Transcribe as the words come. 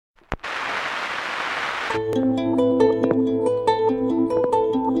Welcome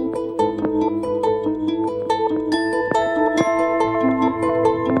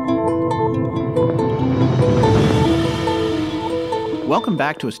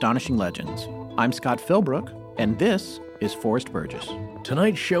back to Astonishing Legends. I'm Scott Philbrook, and this is Forrest Burgess.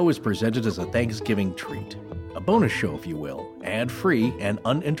 Tonight's show is presented as a Thanksgiving treat. A bonus show, if you will, ad-free and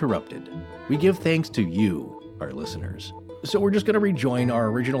uninterrupted. We give thanks to you, our listeners. So we're just going to rejoin our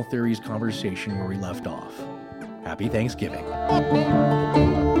original theories conversation where we left off. Happy Thanksgiving.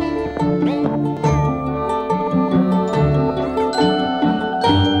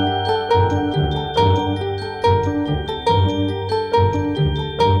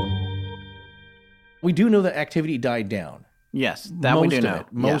 We do know that activity died down. Yes, that we do know.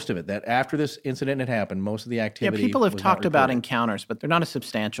 Most of it. That after this incident had happened, most of the activity. Yeah, people have talked about encounters, but they're not as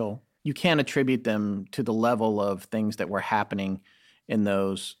substantial. You can't attribute them to the level of things that were happening in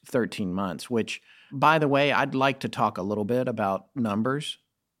those 13 months, which, by the way, I'd like to talk a little bit about numbers.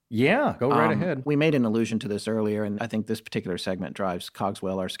 Yeah, go right ahead. We made an allusion to this earlier, and I think this particular segment drives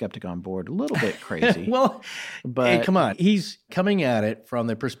Cogswell, our skeptic on board, a little bit crazy. But hey, come on. He's coming at it from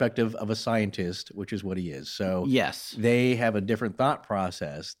the perspective of a scientist, which is what he is. So yes, they have a different thought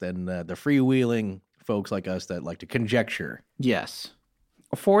process than the freewheeling folks like us that like to conjecture. Yes.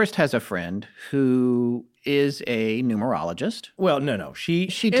 Forrest has a friend who is a numerologist. Well, no. She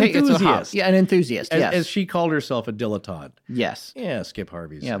enthusiast. An enthusiast, yes. As she called herself a dilettante. Yes. Yeah, Skip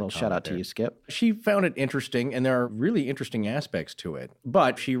Harvey's. Yeah, a little shout out to you, Skip. She found it interesting, and there are really interesting aspects to it.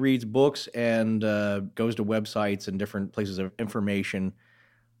 But she reads books and goes to websites and different places of information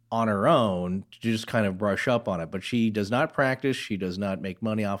on her own to just kind of brush up on it. But she does not practice. She does not make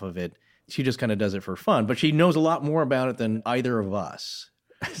money off of it. She just kind of does it for fun. But she knows a lot more about it than either of us.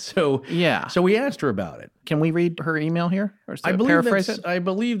 So we asked her about it. Can we read her email here? Or paraphrase it? I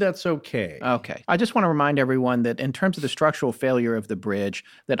believe that's okay. Okay. I just want to remind everyone that in terms of the structural failure of the bridge,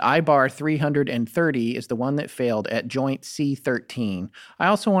 that IBAR 330 is the one that failed at joint C13. I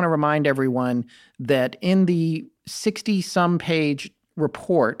also want to remind everyone that in the 60-some page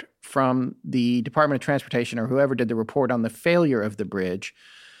report from the Department of Transportation or whoever did the report on the failure of the bridge,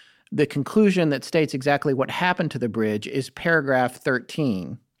 the conclusion that states exactly what happened to the bridge is paragraph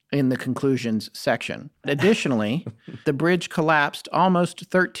 13 in the conclusions section. Additionally, the bridge collapsed almost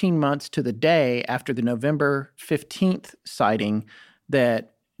 13 months to the day after the November 15th sighting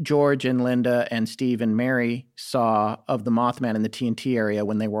that George and Linda and Steve and Mary saw of the Mothman in the TNT area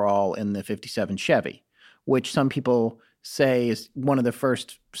when they were all in the 57 Chevy, which some people say is one of the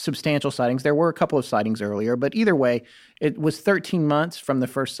first substantial sightings. There were a couple of sightings earlier, but either way, it was 13 months from the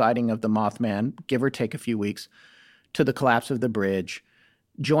first sighting of the Mothman, give or take a few weeks, to the collapse of the bridge.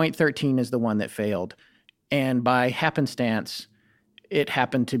 Joint 13 is the one that failed. And by happenstance, it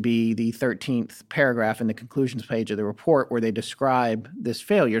happened to be the 13th paragraph in the conclusions page of the report where they describe this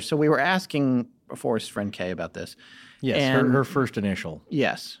failure. So we were asking Forrest's friend Kay about this. Yes, and her first initial.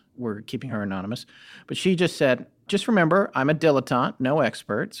 Yes, we're keeping her anonymous. But she just said, just remember, I'm a dilettante, no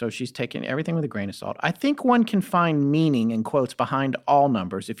expert, so she's taking everything with a grain of salt. I think one can find meaning in quotes behind all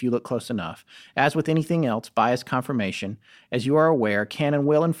numbers if you look close enough. As with anything else, bias confirmation, as you are aware, can and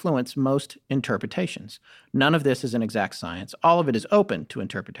will influence most interpretations. None of this is an exact science. All of it is open to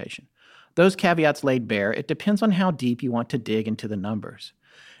interpretation. Those caveats laid bare, it depends on how deep you want to dig into the numbers.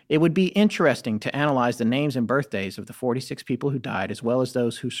 It would be interesting to analyze the names and birthdays of the 46 people who died as well as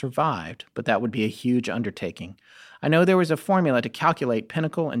those who survived, but that would be a huge undertaking. I know there was a formula to calculate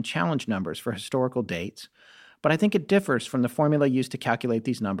pinnacle and challenge numbers for historical dates, but I think it differs from the formula used to calculate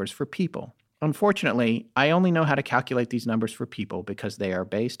these numbers for people. Unfortunately, I only know how to calculate these numbers for people because they are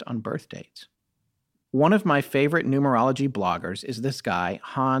based on birth dates. One of my favorite numerology bloggers is this guy,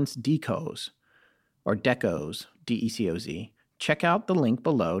 Hans Decoz, or Decoz, D-E-C-O-Z. Check out the link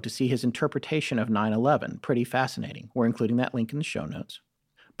below to see his interpretation of 9/11. Pretty fascinating. We're including that link in the show notes.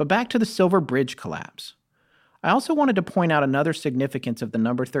 But back to the Silver Bridge collapse. I also wanted to point out another significance of the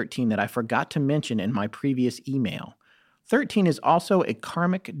number 13 that I forgot to mention in my previous email. 13 is also a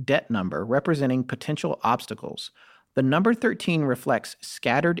karmic debt number representing potential obstacles. The number 13 reflects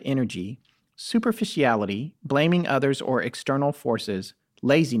scattered energy, superficiality, blaming others or external forces,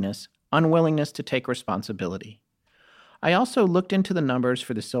 laziness, unwillingness to take responsibility. I also looked into the numbers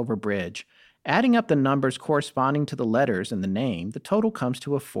for the Silver Bridge. Adding up the numbers corresponding to the letters in the name, the total comes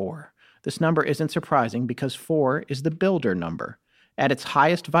to a 4. This number isn't surprising because 4 is the builder number. At its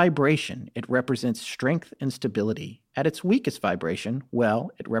highest vibration, it represents strength and stability. At its weakest vibration, well,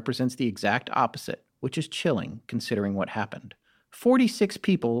 it represents the exact opposite, which is chilling considering what happened. 46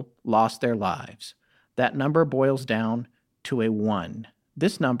 people lost their lives. That number boils down to a 1.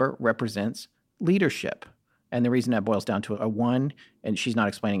 This number represents leadership. And the reason that boils down to a 1, and she's not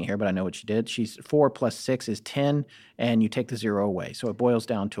explaining it here, but I know what she did. She's 4 plus 6 is 10, and you take the 0 away. So it boils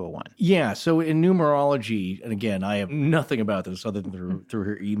down to a 1. Yeah. So in numerology, and again, I have nothing about this other than through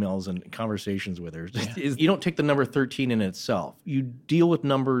her emails and conversations with her, is you don't take the number 13 in itself. You deal with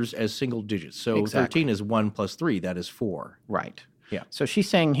numbers as single digits. So 13 is 1 plus 3. That is 4. Right. Yeah. So she's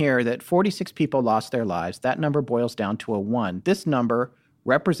saying here that 46 people lost their lives. That number boils down to a 1. This number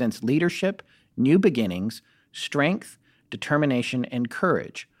represents leadership, new beginnings, strength, determination, and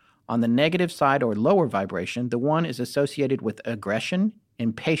courage. On the negative side or lower vibration, the 1 is associated with aggression,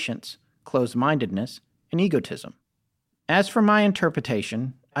 impatience, closed-mindedness, and egotism. As for my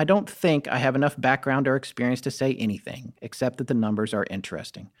interpretation, I don't think I have enough background or experience to say anything, except that the numbers are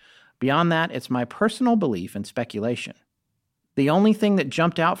interesting. Beyond that, it's my personal belief and speculation. The only thing that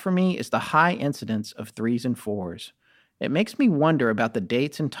jumped out for me is the high incidence of 3s and 4s. It makes me wonder about the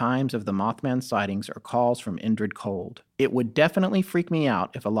dates and times of the Mothman sightings or calls from Indrid Cold. It would definitely freak me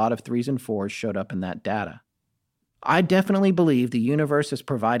out if a lot of 3s and 4s showed up in that data. I definitely believe the universe is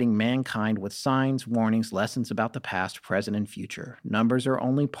providing mankind with signs, warnings, lessons about the past, present, and future. Numbers are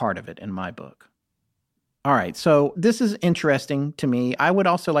only part of it in my book. All right, so this is interesting to me. I would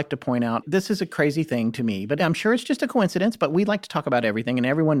also like to point out, this is a crazy thing to me, but I'm sure it's just a coincidence, but we like to talk about everything, and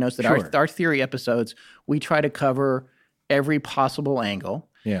everyone knows that our theory episodes, we try to cover every possible angle.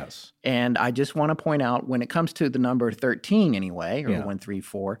 Yes. And I just want to point out, when it comes to the number 13 anyway, or 1, 3,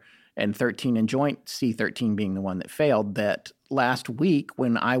 4, and 13 in joint, C13 being the one that failed, that last week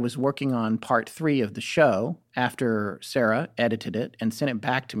when I was working on part 3 of the show, after Sarah edited it and sent it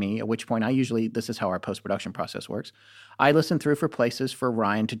back to me, at which point this is how our post-production process works, I listened through for places for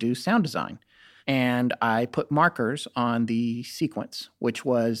Ryan to do sound design. And I put markers on the sequence, which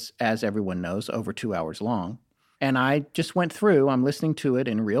was, as everyone knows, over 2 hours long. And I just went through, I'm listening to it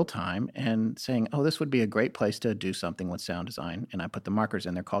in real time and saying, oh, this would be a great place to do something with sound design. And I put the markers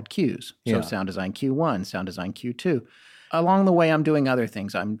in, they're called cues. So sound design Q1, sound design Q2. Along the way, I'm doing other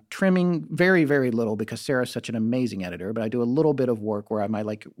things. I'm trimming very, very little because Sarah's such an amazing editor, but I do a little bit of work where I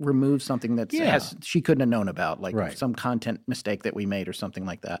might remove something that she couldn't have known about, some content mistake that we made or something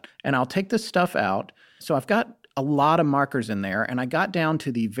like that. And I'll take this stuff out. So I've got a lot of markers in there, and I got down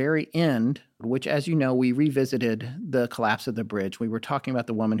to the very end, which, as you know, we revisited the collapse of the bridge. We were talking about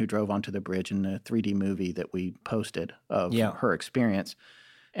the woman who drove onto the bridge in the 3D movie that we posted of her experience.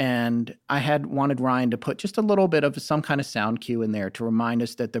 And I had wanted Ryan to put just a little bit of some kind of sound cue in there to remind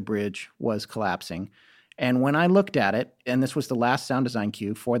us that the bridge was collapsing. And when I looked at it, and this was the last sound design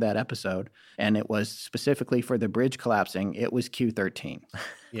cue for that episode, and it was specifically for the bridge collapsing, it was Q13.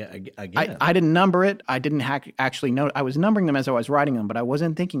 Yeah, again. I didn't number it. I didn't actually know. I was numbering them as I was writing them, but I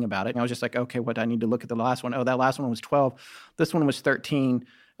wasn't thinking about it. And I was just like, okay, what do I need to look at the last one? Oh, that last one was 12. This one was 13.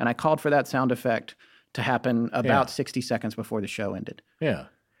 And I called for that sound effect to happen about 60 seconds before the show ended. Yeah.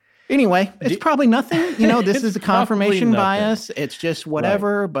 Anyway, it's probably nothing. This is a confirmation bias. It's just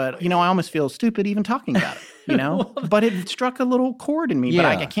whatever. Right. But, I almost feel stupid even talking about it, But it struck a little chord in me. Yeah.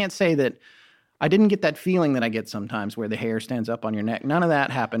 But I can't say that I didn't get that feeling that I get sometimes where the hair stands up on your neck. None of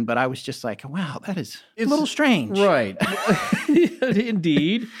that happened. But I was just like, wow, it's a little strange. Right.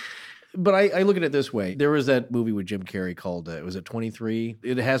 Indeed. But I look at it this way. There was that movie with Jim Carrey called, was it 23?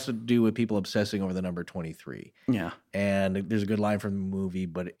 It has to do with people obsessing over the number 23. Yeah. And there's a good line from the movie,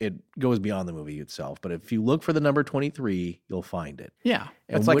 but it goes beyond the movie itself. But if you look for the number 23, you'll find it. Yeah.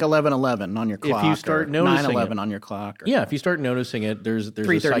 It's like 11:11 on your clock. If you start noticing 9:11 on your clock. If you start noticing it, there's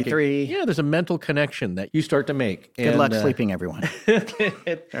 3:33. There's a mental connection that you start to make. Good luck sleeping, everyone.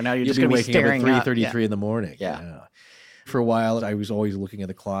 Or now you're just going to be staring at 3:33 in the morning. Yeah. For a while, I was always looking at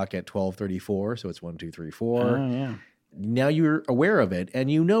the clock at 12:34, so it's 1, 2, 3, 4. Oh, yeah. Now you're aware of it,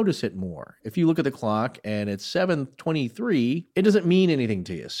 and you notice it more. If you look at the clock and it's 7:23, it doesn't mean anything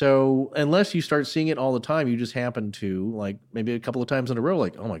to you. So unless you start seeing it all the time, you just happen to, maybe a couple of times in a row,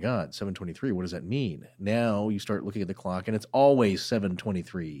 oh my God, 7:23, what does that mean? Now you start looking at the clock, and it's always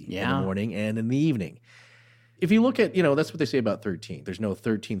 7:23 in the morning and in the evening. If you look at, that's what they say about 13. There's no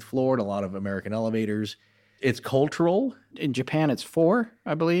 13th floor in a lot of American elevators. It's cultural. In Japan, it's 4,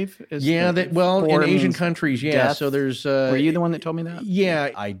 I believe. In Asian countries, death. So there's... Were you the one that told me that?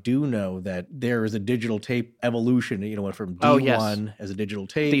 Yeah, I do know that there is a digital tape evolution. Went from D1 as a digital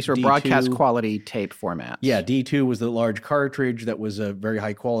tape. These were D2, broadcast quality tape formats. Yeah, D2 was the large cartridge that was a very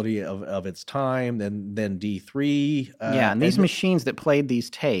high quality of its time. Then D3. And these machines that played these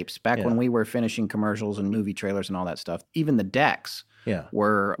tapes, back when we were finishing commercials and movie trailers and all that stuff, even the decks Yeah.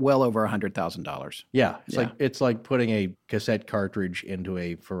 were well over $100,000. Yeah. Yeah. It's like putting a cassette cartridge into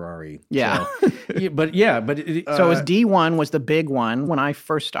a Ferrari. Yeah. So, but it, So it was D1 was the big one when I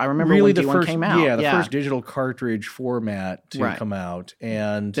remember really when the D1 first, came out. yeah, the first digital cartridge format to come out.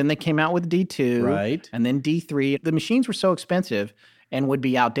 And then they came out with D2. Right. And then D3. The machines were so expensive and would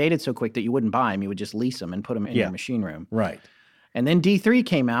be outdated so quick that you wouldn't buy them. You would just lease them and put them in your machine room. Right. And then D3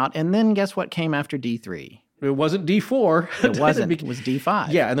 came out. And then guess what came after D3? It wasn't D4. It wasn't. It was D5.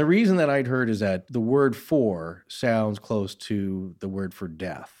 Yeah, and the reason that I'd heard is that the word "for" sounds close to the word for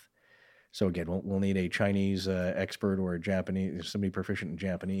death. So again, we'll need a Chinese expert or a Japanese, somebody proficient in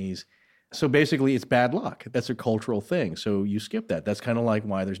Japanese. So basically, it's bad luck. That's a cultural thing. So you skip that. That's kind of like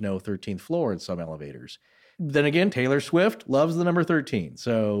why there's no 13th floor in some elevators. Then again, Taylor Swift loves the number 13,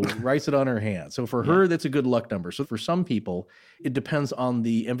 so writes it on her hand. So for her, that's a good luck number. So for some people, it depends on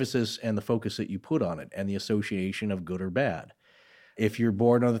the emphasis and the focus that you put on it and the association of good or bad. If you're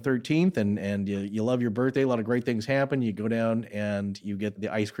born on the 13th and you love your birthday, a lot of great things happen, you go down and you get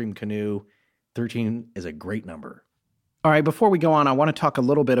the ice cream canoe, 13 is a great number. All right, before we go on, I want to talk a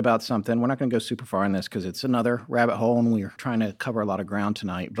little bit about something. We're not going to go super far in this because it's another rabbit hole and we're trying to cover a lot of ground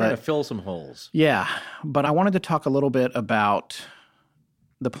tonight. Trying to fill some holes. Yeah, but I wanted to talk a little bit about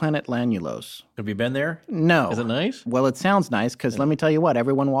the planet Lanulos. Have you been there? No. Is it nice? Well, it sounds nice because let me tell you what,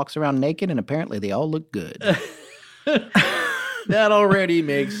 everyone walks around naked and apparently they all look good. That already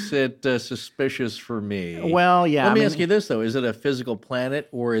makes it suspicious for me. Well, yeah. Let me ask you this, though. Is it a physical planet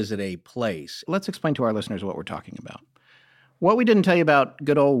or is it a place? Let's explain to our listeners what we're talking about. What we didn't tell you about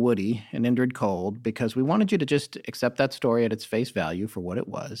good old Woody and Indrid Cold, because we wanted you to just accept that story at its face value for what it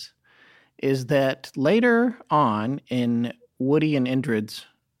was, is that later on in Woody and Indrid's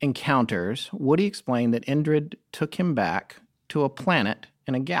encounters, Woody explained that Indrid took him back to a planet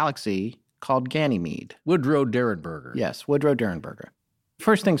in a galaxy called Ganymede. Woodrow Derenberger. Yes, Woodrow Derenberger.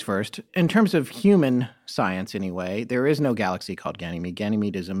 First things first, in terms of human science anyway, there is no galaxy called Ganymede.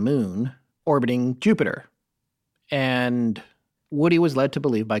 Ganymede is a moon orbiting Jupiter. And Woody was led to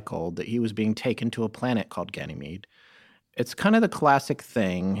believe by Cold that he was being taken to a planet called Ganymede. It's kind of the classic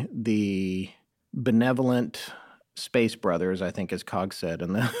thing, the benevolent space brothers, I think as Cog said,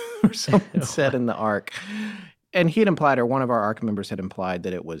 or someone said in the Ark. And he had implied, or one of our Ark members had implied,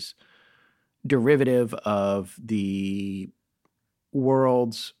 that it was derivative of the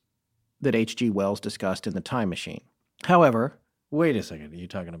worlds that H.G. Wells discussed in The Time Machine. However, wait a second. Are you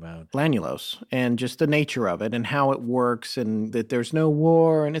talking about Lanulos and just the nature of it and how it works and that there's no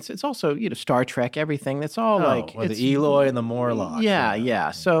war and it's also Star Trek, everything. That's all it's the Eloi and the Morlocks.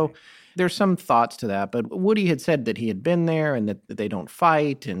 Yeah. So there's some thoughts to that, but Woody had said that he had been there and that they don't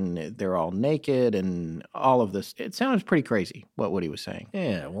fight and they're all naked and all of this. It sounds pretty crazy what Woody was saying.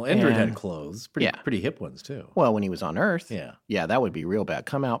 Yeah, well, Indrid had clothes, pretty hip ones too. Well, when he was on Earth, yeah, that would be real bad.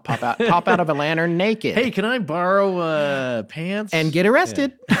 Come out, pop out of a lantern naked. Hey, can I borrow pants and get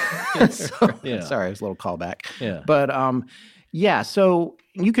arrested? Yeah. Sorry, it was a little callback. Yeah, but so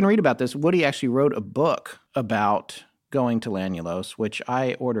you can read about this. Woody actually wrote a book about going to Lanulos, which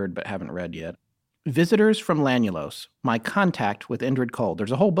I ordered but haven't read yet. Visitors from Lanulos, My Contact with Indrid Cold.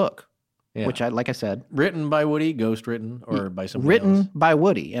 There's a whole book, which like I said. Written by Woody, ghost written, or by someone written else? By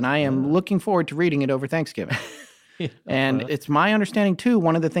Woody, and I am looking forward to reading it over Thanksgiving. And it's my understanding, too,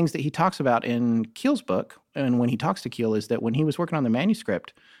 one of the things that he talks about in Keel's book, and when he talks to Keel, is that when he was working on the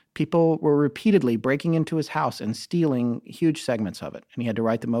manuscript, people were repeatedly breaking into his house and stealing huge segments of it, and he had to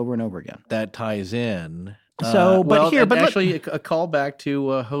write them over and over again. That ties in. Actually, a callback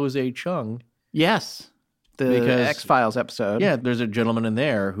to Jose Chung. Yes, the X-Files episode. Yeah, there's a gentleman in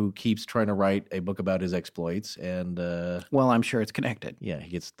there who keeps trying to write a book about his exploits, and well, I'm sure it's connected. Yeah, he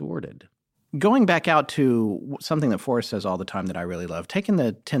gets thwarted. Going back out to something that Forrest says all the time that I really love, taking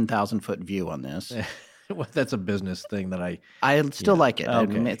the 10,000-foot view on this. Well, that's a business thing that I still like it. Okay. I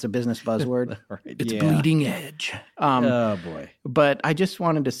mean, it's a business buzzword. Right. It's bleeding edge. Oh, boy. But I just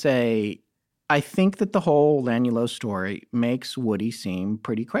wanted to say, I think that the whole Lanulos story makes Woody seem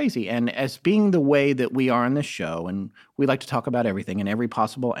pretty crazy. And as being the way that we are on this show, and we like to talk about everything in every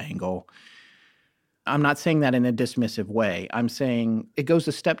possible angle, I'm not saying that in a dismissive way. I'm saying it goes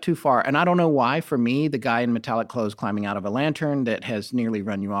a step too far. And I don't know why, for me, the guy in metallic clothes climbing out of a lantern that has nearly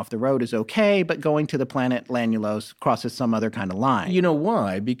run you off the road is okay, but going to the planet Lanulos crosses some other kind of line. You know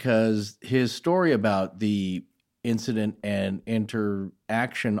why? Because his story about the incident and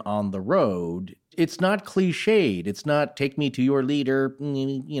interaction on the road, it's not cliched. It's not take me to your leader,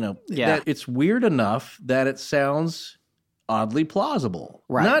 it's weird enough that it sounds oddly plausible.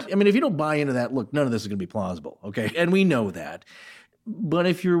 Right. If you don't buy into that, look, none of this is going to be plausible, okay? And we know that. But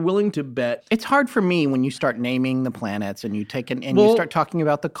if you're willing to bet, It's hard for me when you start naming the planets and you you Well- start talking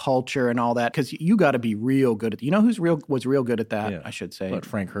about the culture and all that, because you got to be real good at. You know who's was real good at that? Yeah. I should say. what,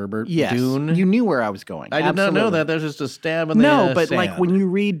 Frank Herbert, Yes, Dune? you knew where I was going. I did not know Absolutely. that. There's just a stab in the No, but sand. like when you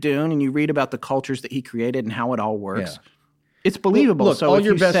read Dune and you read about the cultures that he created and how it all works, Yeah. it's believable. Look, So all if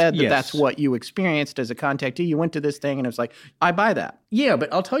your you best- said that yes. that's what you experienced as a contactee, you went to this thing and it was like, I buy that. Yeah,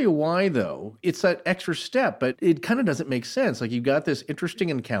 but I'll tell you why, though. It's that extra step, but it kind of doesn't make sense. Like, you've got this interesting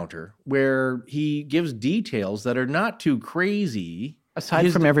encounter where he gives details that are not too crazy.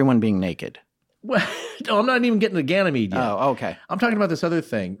 Aside from everyone being naked. Well, no, I'm not even getting to Ganymede yet. Oh, okay. I'm talking about this other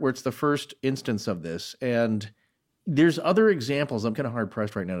thing where it's the first instance of this. And there's other examples. I'm kind of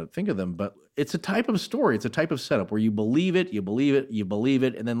hard-pressed right now to think of them, but it's a type of story. It's a type of setup where you believe it, you believe it, you believe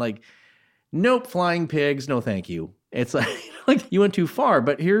it, and then like, nope, flying pigs, no thank you. It's like you went too far.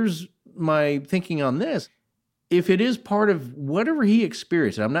 But here's my thinking on this. If it is part of whatever he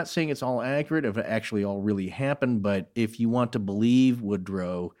experienced, and I'm not saying it's all accurate, if it actually all really happened, but if you want to believe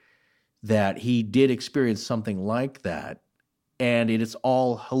Woodrow that he did experience something like that, and it's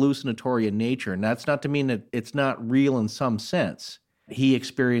all hallucinatory in nature, and that's not to mean that it's not real in some sense. He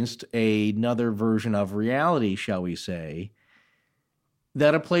experienced another version of reality, shall we say,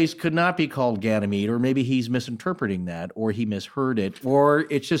 that a place could not be called Ganymede, or maybe he's misinterpreting that, or he misheard it, or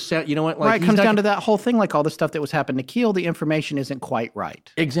it's just, you know what? Like, Right, it comes down to that whole thing, like all the stuff that was happening to Keel, the information isn't quite right.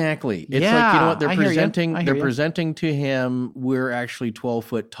 Exactly. It's Yeah, like, you know what, they're I hear you. presenting I hear they're you. presenting to him, we're actually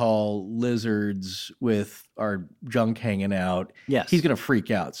 12-foot tall lizards with our junk hanging out. Yes. He's going to freak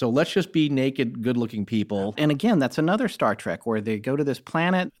out. So let's just be naked, good-looking people. And again, that's another Star Trek where they go to this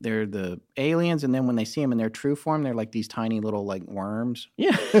planet, they're the aliens, and then when they see them in their true form, they're like these tiny little like worms.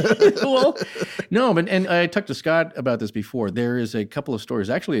 Yeah. Well, no, but and I talked to Scott about this before. There is a couple of stories.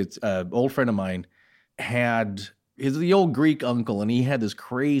 Actually, it's an old friend of mine had the old Greek uncle, and he had this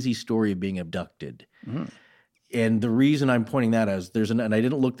crazy story of being abducted. Mm. And the reason I'm pointing that out is and I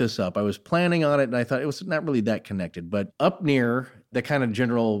didn't look this up. I was planning on it, and I thought it was not really that connected. But up near the kind of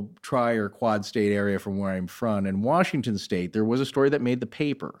general tri or quad state area from where I'm from, in Washington State, there was a story that made the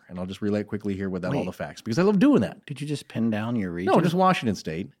paper. And I'll just relate quickly here without all the facts, because I love doing that. Did you just pin down your region? No, just Washington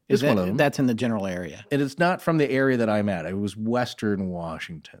State. Is It's one of them. That's in the general area. And it's not from the area that I'm at. It was Western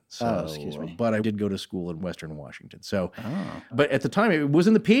Washington. So, excuse me. But I did go to school in Western Washington. So, Oh. but at the time, it was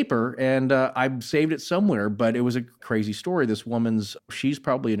in the paper, and I saved it somewhere. But it was a crazy story. This woman's, she's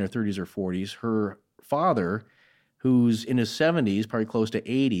probably in her 30s or 40s. Her father, who's in his 70s, probably close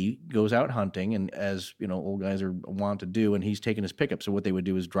to 80, goes out hunting, and as you know, old guys are wont to do, and he's taking his pickup. So what they would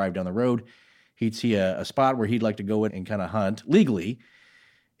do is drive down the road. He'd see a spot where he'd like to go in and kind of hunt legally.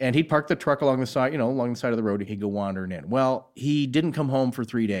 And he'd park the truck along the side, along the side of the road, and he'd go wandering in. Well, he didn't come home for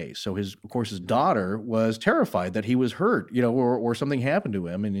 3 days. So his daughter was terrified that he was hurt, or something happened to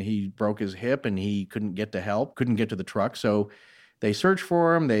him, and he broke his hip and he couldn't get to help, couldn't get to the truck. So they searched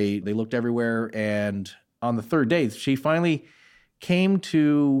for him. They looked everywhere. And on the third day, she finally came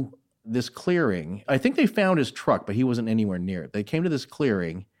to this clearing. I think they found his truck, but he wasn't anywhere near it. They came to this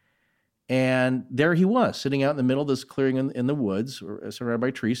clearing. And there he was, sitting out in the middle of this clearing in the woods, surrounded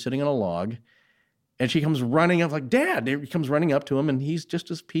by trees, sitting on a log. And she comes running up, like, Dad! He comes running up to him, and he's just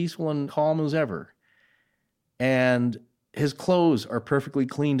as peaceful and calm as ever. And his clothes are perfectly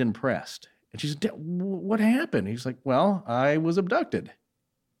cleaned and pressed. And she said, what happened? He's like, well, I was abducted.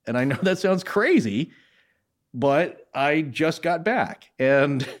 And I know that sounds crazy, but I just got back.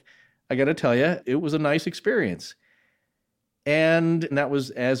 And I got to tell you, it was a nice experience. And that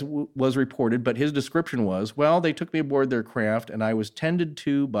was as was reported, but his description was, well, they took me aboard their craft, and I was tended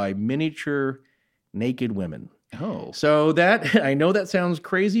to by miniature naked women. Oh. So that, I know that sounds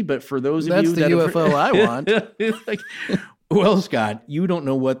crazy, but for those of That's you the that UFO I want. it's like, well, Scott, you don't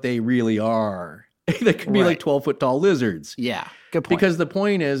know what they really are. They could be like Right. 12-foot tall lizards. Yeah, good point. Because the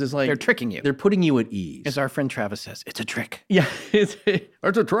point is like they're tricking you. they're putting you at ease. As our friend Travis says, it's a trick. Yeah, it's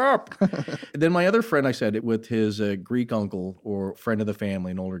a trap. Then my other friend, I said it with his Greek uncle or friend of the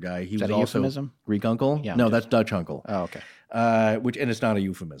family, an older guy. He Is was that a also euphemism? Greek uncle. Yeah, No, I'm that's Dutch uncle. Oh, okay. And it's not a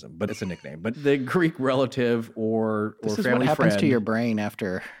euphemism, but it's a nickname. But the Greek relative or This is family what happens friend, to your brain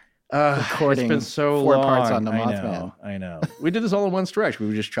after It's recording been so 4 long. parts on the I Mothman. know, I know. We did this all in one stretch. We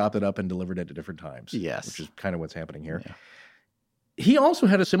would just chop it up and delivered it at different times. Yes. Which is kind of what's happening here. Yeah. He also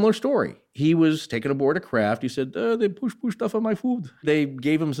had a similar story. He was taken aboard a craft. He said, they push stuff on my food. They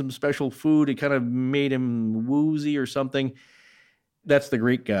gave him some special food. It kind of made him woozy or something. That's the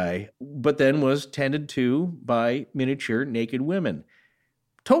Greek guy. But then was tended to by miniature naked women.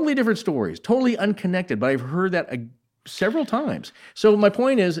 Totally different stories. Totally unconnected. But I've heard that several times. So my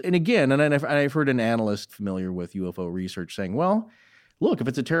point is, and again, and I've heard an analyst familiar with UFO research saying, well, look, if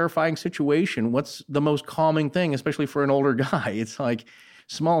it's a terrifying situation, what's the most calming thing, especially for an older guy? It's like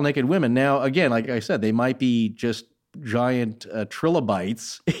small naked women. Now, again, like I said, they might be just giant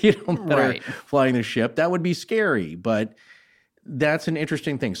trilobites, that are flying the ship. That would be scary, but that's an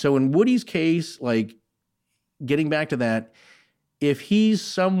interesting thing. So in Woody's case, like getting back to that, if he's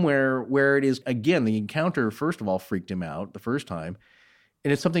somewhere where it is, again, the encounter, first of all, freaked him out the first time,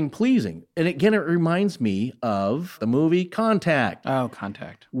 and it's something pleasing. And again, it reminds me of the movie Contact. Oh,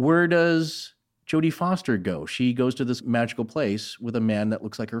 Contact. Where does Jodie Foster go? She goes to this magical place with a man that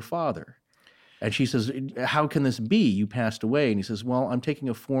looks like her father. And she says, how can this be? You passed away. And he says, well, I'm taking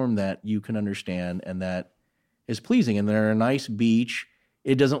a form that you can understand and that is pleasing. And they're a nice beach.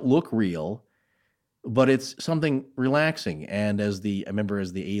 It doesn't look real, but it's something relaxing. And I remember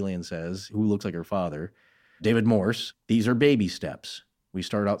as the alien says, who looks like her father, David Morse, these are baby steps. We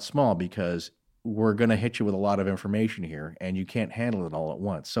start out small because we're going to hit you with a lot of information here and you can't handle it all at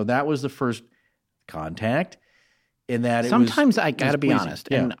once. So that was the first contact. In that sometimes I got to be honest,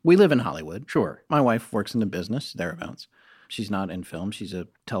 and we live in Hollywood. Sure. My wife works in the business, thereabouts. She's not in film. She's a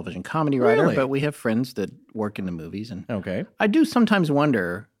television comedy writer, but we have friends that work in the movies. And I do sometimes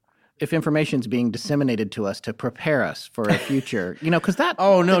wonder if information's being disseminated to us to prepare us for a future, because that...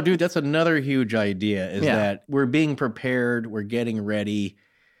 Oh, no, dude, that's another huge idea is that we're being prepared, we're getting ready,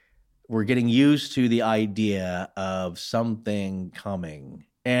 we're getting used to the idea of something coming.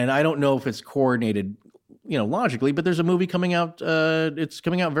 And I don't know if it's coordinated logically, but there's a movie coming out, it's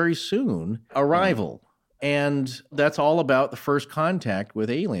coming out very soon, Arrival. And that's all about the first contact with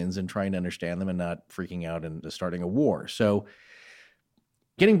aliens and trying to understand them and not freaking out and starting a war. So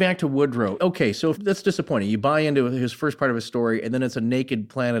getting back to Woodrow. Okay, so that's disappointing. You buy into his first part of his story, and then it's a naked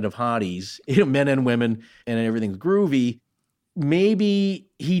planet of hotties, men and women, and everything's groovy. Maybe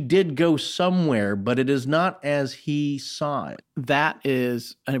he did go somewhere, but it is not as he saw it. That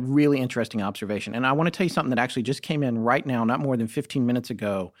is a really interesting observation. And I want to tell you something that actually just came in right now, not more than 15 minutes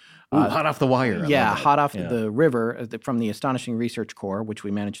ago. Hot off the wire. Hot off the river from the Astonishing Research Corps, which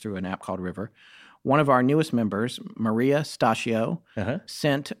we manage through an app called River. One of our newest members, Maria Stasio,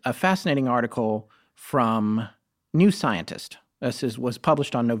 sent a fascinating article from New Scientist. This was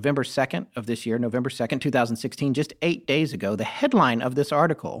published on November 2nd of this year, November 2nd, 2016, just 8 days ago. The headline of this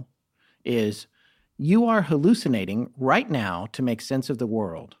article is, "You are hallucinating right now to make sense of the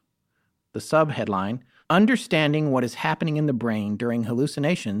world." The subheadline, "Understanding what is happening in the brain during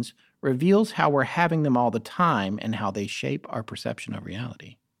hallucinations reveals how we're having them all the time and how they shape our perception of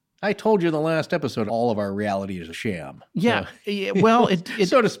reality." I told you in the last episode, all of our reality is a sham. Yeah, well,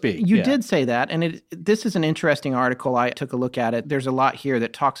 so to speak. You did say that, and this is an interesting article. I took a look at it. There's a lot here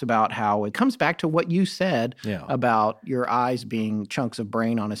that talks about how it comes back to what you said about your eyes being chunks of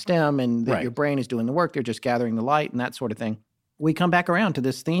brain on a stem and that your brain is doing the work. They're just gathering the light and that sort of thing. We come back around to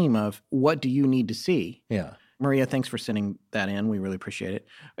this theme of what do you need to see? Yeah. Maria, thanks for sending that in. We really appreciate it.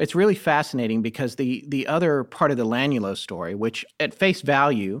 It's really fascinating because the other part of the Lanulo story, which at face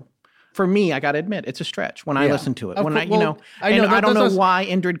value, for me, I got to admit, it's a stretch when I listen to it. I don't know why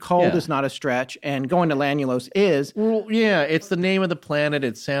Indrid Cold is not a stretch, and going to Lanulos is. Well, yeah, it's the name of the planet.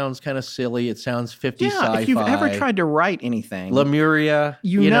 It sounds kind of silly. It sounds 50s sci-fi. If you've ever tried to write anything, Lemuria,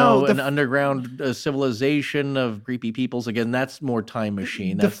 an underground civilization of creepy peoples. Again, that's more Time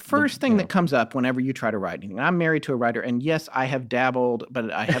Machine. That's the first thing that comes up whenever you try to write anything. I'm married to a writer, and yes, I have dabbled, but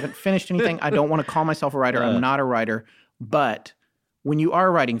I haven't finished anything. I don't want to call myself a writer. I'm not a writer, but when you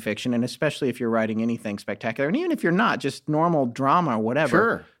are writing fiction, and especially if you're writing anything spectacular, and even if you're not, just normal drama or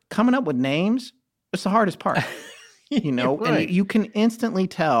whatever, coming up with names, it's the hardest part, and you can instantly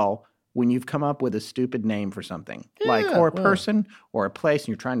tell when you've come up with a stupid name for something, or a person or a place, and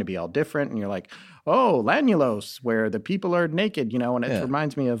you're trying to be all different, and you're like, oh, Lanulos, where the people are naked, and it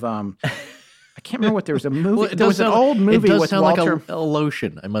reminds me of, I can't remember what there was a movie. There was an old movie with Walter. Like a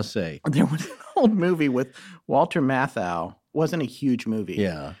lotion, I must say. There was an old movie with Walter Matthau. Wasn't a huge movie.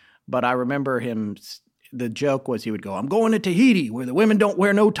 Yeah. But I remember him, the joke was he would go, I'm going to Tahiti where the women don't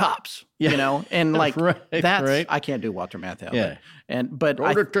wear no tops, and like I can't do Walter Matthau. Yeah. But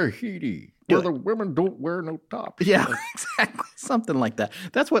go to Tahiti where the women don't wear no tops. Yeah, exactly. Something like that.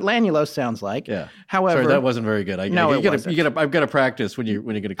 That's what Lanulos sounds like. Yeah. However, sorry, that wasn't very good. I've got to practice when you're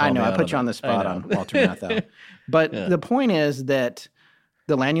going to call me. I know. I put you on the spot on Walter Matthau. But the point is that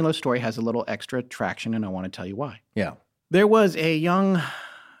the Lanulos story has a little extra traction, and I want to tell you why. Yeah. There was a young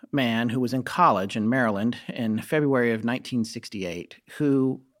man who was in college in Maryland in February of 1968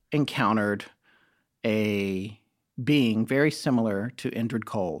 who encountered a being very similar to Indrid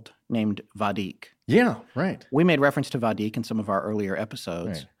Cold named Vadik. Yeah, right. We made reference to Vadik in some of our earlier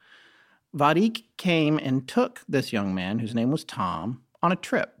episodes. Right. Vadik came and took this young man, whose name was Tom, on a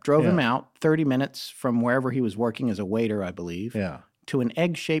trip, drove him Yeah. out 30 minutes from wherever he was working as a waiter, I believe, Yeah. to an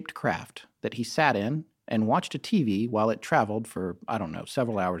egg-shaped craft that he sat in and watched a TV while it traveled for, I don't know,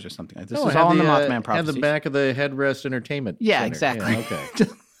 several hours or something. This is all in the Mothman Had prophecies. the back of the headrest entertainment Yeah, center. exactly. Yeah,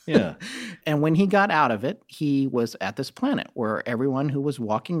 okay. Yeah. And when he got out of it, he was at this planet where everyone who was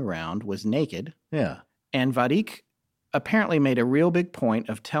walking around was naked. Yeah. And Vadik apparently made a real big point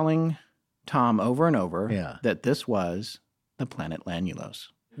of telling Tom over and over that this was the planet Lanulos.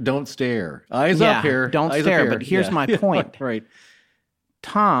 Don't stare. Eyes up here. Don't Eyes stare. up here. But here's my point. Right.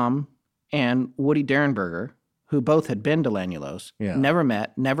 Tom and Woody Derenberger, who both had been to Lanulos, never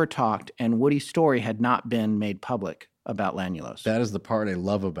met, never talked, and Woody's story had not been made public about Lanulos. That is the part I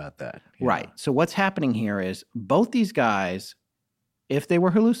love about that. Yeah. Right. So what's happening here is both these guys, if they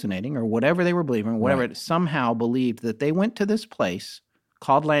were hallucinating or whatever they were believing, whatever, somehow believed that they went to this place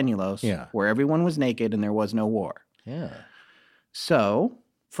called Lanulos where everyone was naked and there was no war. Yeah. So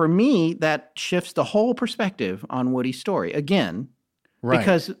for me, that shifts the whole perspective on Woody's story. Again,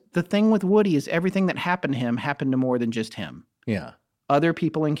 because the thing with Woody is everything that happened to him happened to more than just him. Yeah. Other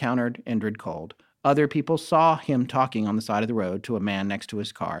people encountered Indrid Cold. Other people saw him talking on the side of the road to a man next to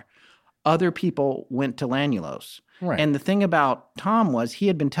his car. Other people went to Lanulos. Right. And the thing about Tom was he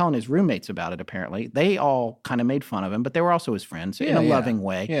had been telling his roommates about it, apparently. They all kind of made fun of him, but they were also his friends in a loving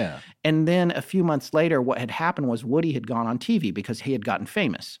way. Yeah. And then a few months later, what had happened was Woody had gone on TV because he had gotten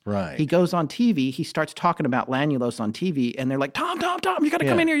famous. Right. He goes on TV. He starts talking about Lanulos on TV, and they're like, Tom, you got to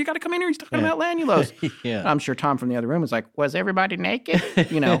come in here. You got to come in here. He's talking about Lanulos. I'm sure Tom from the other room was like, was everybody naked?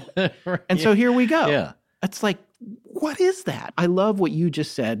 You know? And so here we go. Yeah. It's like, what is that? I love what you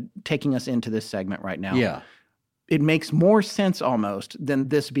just said, taking us into this segment right now. Yeah. It makes more sense almost than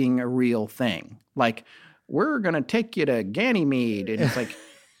this being a real thing. Like, we're going to take you to Ganymede. And it's like,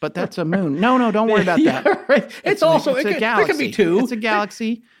 but that's a moon. No, don't worry about that. Right. It's also a galaxy. galaxy. There could be two. It's a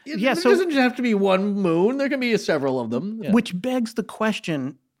galaxy. It so doesn't have to be one moon. There can be several of them. Yeah. Which begs the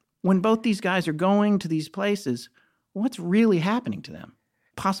question, when both these guys are going to these places, what's really happening to them?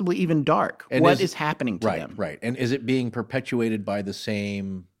 Possibly even dark. And what is happening to them? Right. And is it being perpetuated by the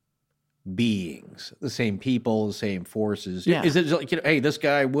same beings, the same people, the same forces? Yeah. Is it like, hey, this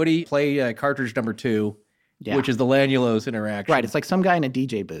guy, Woody, play cartridge number 2, which is the Lanulos interaction. Right. It's like some guy in a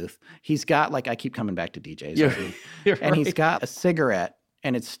DJ booth. He's got, like, I keep coming back to DJs. And he's got a cigarette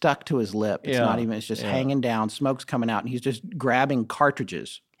and it's stuck to his lip. It's not even, it's just hanging down, smoke's coming out, and he's just grabbing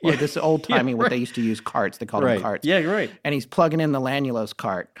cartridges. Or this old-timey, what they used to use, carts. They called them carts. Yeah, you're right. And he's plugging in the Lanulos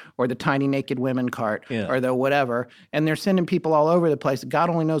cart or the Tiny Naked Women cart or the whatever. And they're sending people all over the place. God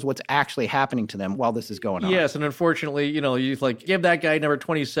only knows what's actually happening to them while this is going on. Yes, and unfortunately, you like, give that guy number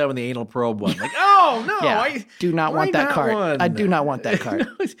 27 the anal probe one. Like, oh, no. I do not want that cart. One? I do not want that cart.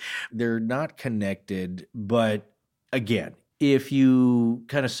 They're not connected, but again, if you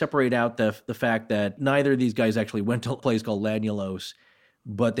kind of separate out the fact that neither of these guys actually went to a place called Lanulos,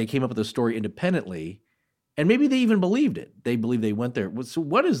 but they came up with a story independently, and maybe they even believed it. They believe they went there. So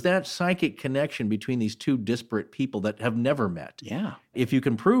what is that psychic connection between these two disparate people that have never met? Yeah. If you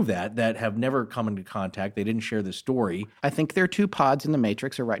can prove that have never come into contact, they didn't share the story. I think their two pods in the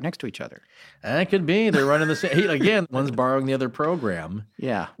Matrix are right next to each other. That could be. They're running the same. Again, one's borrowing the other program.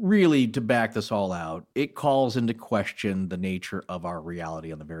 Yeah. Really, to back this all out, it calls into question the nature of our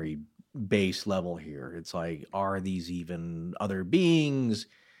reality on the very base level here. It's like, are these even other beings?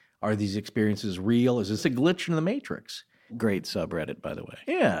 Are these experiences real? Is this a glitch in the Matrix? Great subreddit, by the way.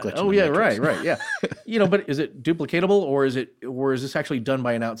 Yeah. Glitch in the Matrix. Right. Yeah. But is it duplicatable, or is this actually done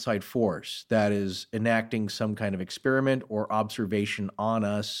by an outside force that is enacting some kind of experiment or observation on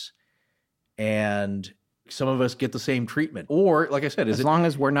us, and some of us get the same treatment? Or, like I said, as long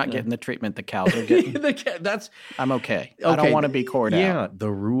as we're not getting the treatment the cows are getting, I'm okay. I don't want to be cored out. Yeah,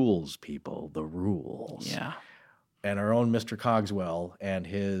 the rules, people, the rules. Yeah. And our own Mr. Cogswell and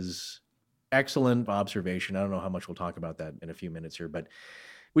his excellent observation. I don't know how much we'll talk about that in a few minutes here, but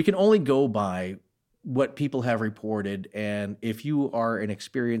we can only go by what people have reported. And if you are an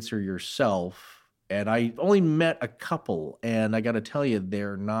experiencer yourself, and I only met a couple, and I got to tell you,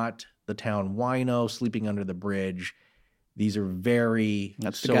 they're not the town wino sleeping under the bridge. These are very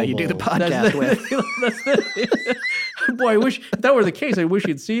That's the guy you do the podcast with. Boy, I wish if that were the case. I wish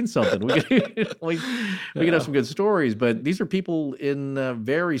you'd seen something. We could have some good stories, but these are people in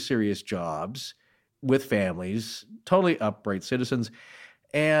very serious jobs with families, totally upright citizens,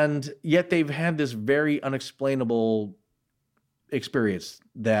 and yet they've had this very unexplainable experience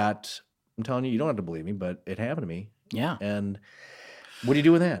that I'm telling you, you don't have to believe me, but it happened to me. Yeah. And What do you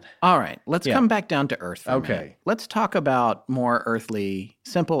do with that? All right, let's Yeah. come back down to Earth for a Okay. minute. Let's talk about more earthly,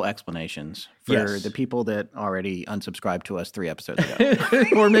 simple explanations for Yes. the people that already unsubscribed to us 3 episodes ago.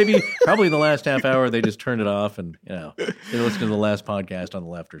 Or maybe probably in the last half hour they just turned it off and they listened to the last podcast on the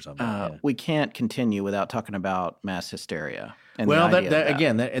left or something. Yeah. We can't continue without talking about mass hysteria. And Well, the idea of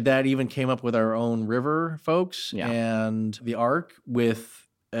again, that even came up with our own river folks Yeah. and the Ark with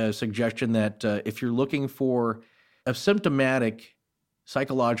a suggestion that if you're looking for a symptomatic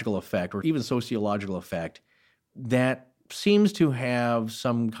psychological effect or even sociological effect, that seems to have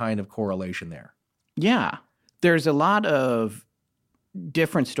some kind of correlation there. Yeah. There's a lot of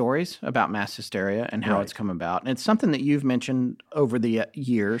different stories about mass hysteria and how Right. it's come about. And it's something that you've mentioned over the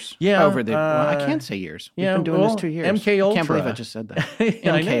years. Yeah, Well, I can't say years. We've been doing well, this 2 years. MK I can't believe Ultra. I just said that.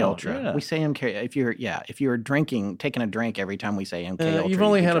 Yeah, I MK know, Ultra. yeah. We say MK. If you're taking a drink every time we say MK Ultra. You've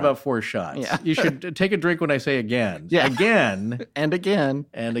only you had get about drunk. 4 shots. Yeah. You should take a drink when I say again. Yeah. Again. And again.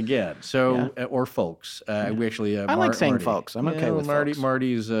 And again. So, or folks. We actually. I like saying Marty. folks. I'm okay with Marty. folks.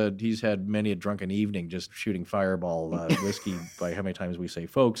 Marty's. He's had many a drunken evening just shooting fireball whiskey by how many times we say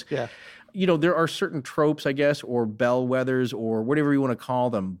folks. Yeah. There are certain tropes, I guess, or bellwethers, or whatever you want to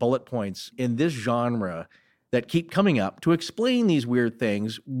call them, bullet points in this genre that keep coming up to explain these weird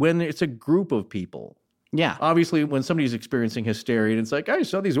things when it's a group of people. Yeah. Obviously, when somebody's experiencing hysteria, and it's like, I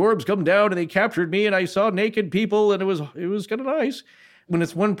saw these orbs come down and they captured me and I saw naked people and it was kind of nice. When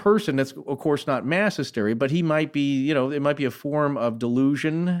it's one person, that's, of course, not mass hysteria, but he might be, it might be a form of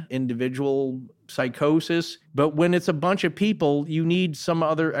delusion, individual psychosis. But when it's a bunch of people, you need some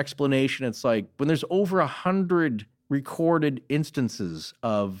other explanation. It's like when there's over 100 recorded instances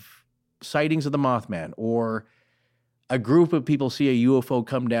of sightings of the Mothman, or a group of people see a UFO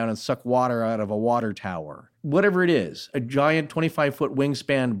come down and suck water out of a water tower. Whatever it is, a giant 25-foot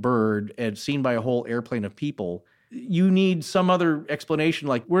wingspan bird and seen by a whole airplane of people, you need some other explanation,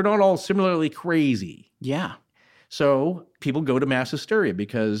 like we're not all similarly crazy. Yeah. So people go to mass hysteria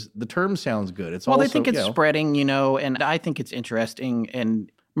because the term sounds good. It's Well, also, they think it's spreading, and I think it's interesting.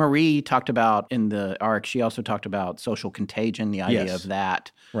 And Marie talked about in the Ark, she also talked about social contagion, the idea Yes. of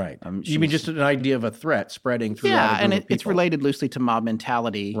that. Right. You mean just an idea of a threat spreading throughout a Yeah, group and of it's people. related loosely to mob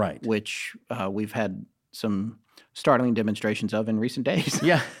mentality, Right. which we've had some startling demonstrations of in recent days.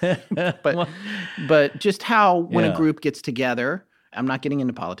 Yeah. But just how when Yeah. a group gets together, I'm not getting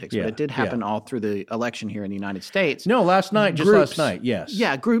into politics, Yeah, but it did happen all through the election here in the United States. No, last night, just Groups- last night, yes.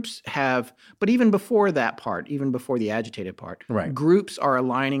 Yeah, groups have, but even before that part, even before the agitated part, Right. groups are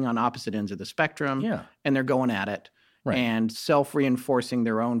aligning on opposite ends of the spectrum, Yeah. and they're going at it, Right. and self-reinforcing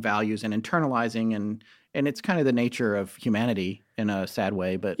their own values and internalizing, and it's kind of the nature of humanity in a sad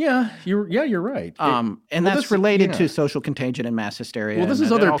way, but Yeah, you're right. and well, that's this- related yeah. to social contagion and mass hysteria. Well, this and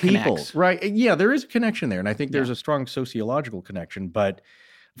is it other all people, connects. right? Yeah, there is a connection there, and I think there's a strong sociological connection. But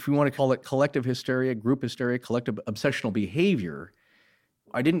if we want to call it collective hysteria, group hysteria, collective obsessional behavior,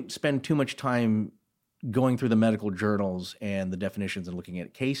 I didn't spend too much time going through the medical journals and the definitions and looking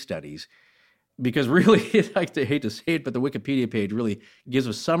at case studies, because really, I hate to say it, but the Wikipedia page really gives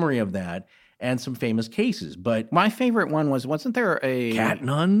a summary of that and some famous cases. But My favorite one wasn't there a cat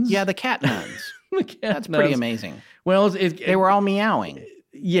nuns? Yeah, the cat nuns. The cat That's pretty nuns. amazing. Well, They were all meowing.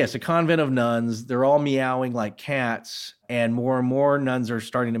 Yes, a convent of nuns. They're all meowing like cats, and more nuns are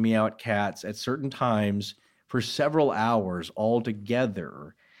starting to meow at cats at certain times for several hours all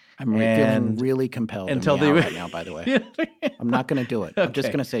together. I'm feeling And really compelled until to meow they- right now, by the way. I'm not going to do it. I'm just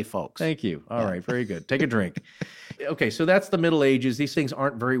Okay. going to say folks. Thank you. All right, very good. Take a drink. Okay, so that's the Middle Ages. These things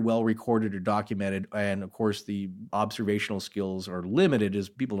aren't very well recorded or documented, and of course, the observational skills are limited, as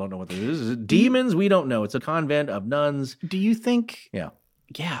people don't know what this is. Is it demons? We don't know. It's a convent of nuns. Do you think? Yeah.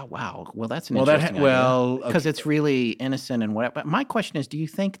 Yeah. Wow. Well, that's an Well, that interesting because it's really innocent and whatever. But my question is, do you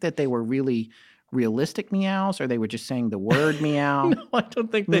think that they were really realistic meows, or they were just saying the word meow, No, I don't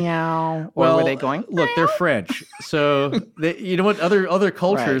think they. meow, or were they going? Look, they're French, so you know what? Other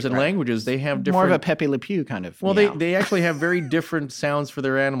cultures Right, and right. languages, they have different. More of a Pepe Le Pew kind of. Well, meow. they actually have very different sounds for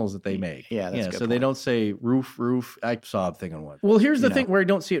their animals that they make. Yeah, that's a good so they point. don't say roof. I saw a thing on one. Well, here's the thing where I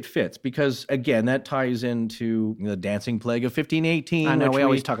don't see it fits, because again, that ties into the dancing plague of 1518. I know which we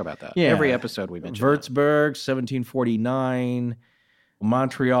always talk about that. Yeah. Every episode we mention. that. Würzburg, 1749.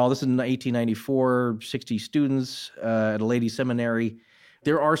 Montreal, this is in 1894, 60 students at a ladies' seminary.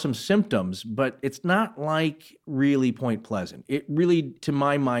 There are some symptoms, but it's not like really Point Pleasant. It really, to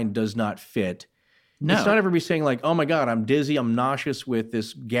my mind, does not fit. No. It's not everybody saying like, oh my God, I'm dizzy, I'm nauseous with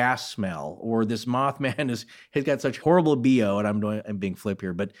this gas smell, or this Mothman has got such horrible BO, and I'm being flip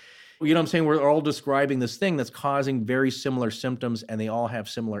here, but You know what I'm saying? We're all describing this thing that's causing very similar symptoms, and they all have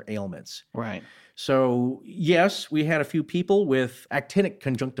similar ailments. Right. So, yes, we had a few people with actinic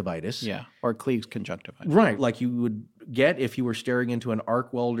conjunctivitis. Yeah, or Cleve's conjunctivitis. Right, like you would get if you were staring into an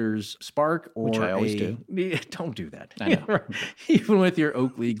arc welder's spark, or which I always do. Don't do that. I know. Even with your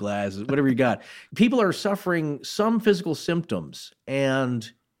Oakley glasses, whatever you got. People are suffering some physical symptoms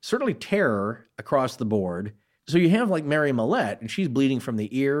and certainly terror across the board. So you have like Mary Millette, and she's bleeding from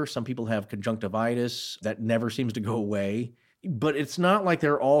the ear. Some people have conjunctivitis that never seems to go away. But it's not like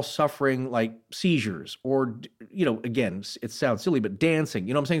they're all suffering like seizures or, again, it sounds silly, but dancing.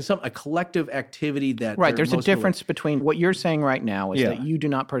 You know what I'm saying? A collective activity that... Right. There's a difference between what you're saying right now is that you do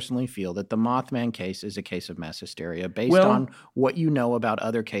not personally feel that the Mothman case is a case of mass hysteria based on what you know about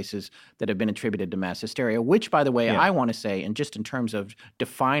other cases that have been attributed to mass hysteria, which, by the way, I want to say, and just in terms of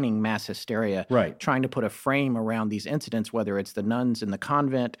defining mass hysteria, trying to put a frame around these incidents, whether it's the nuns in the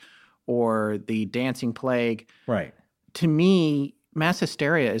convent or the dancing plague. Right. To me, mass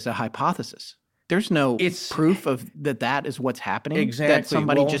hysteria is a hypothesis. There's no proof of that is what's happening. Exactly. That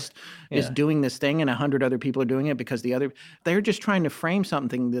somebody is doing this thing and 100 other people are doing it because they're just trying to frame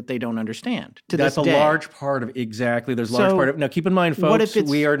something that they don't understand. That's a large part of, exactly. There's a large part of, now keep in mind, folks, what if it's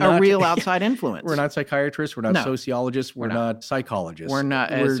we are not a real outside influence? We're not psychiatrists. We're not sociologists. We're not psychologists. We're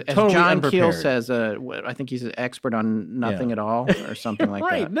not, as totally John unprepared. Keel says, I think he's an expert on nothing at all or something like that.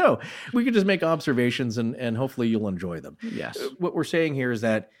 Right. No, we could just make observations and hopefully you'll enjoy them. Yes. What we're saying here is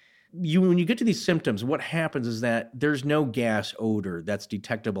that when you get to these symptoms, what happens is that there's no gas odor that's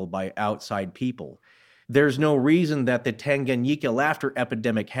detectable by outside people. There's no reason that the Tanganyika laughter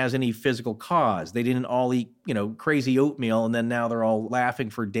epidemic has any physical cause. They didn't all eat, crazy oatmeal, and then now they're all laughing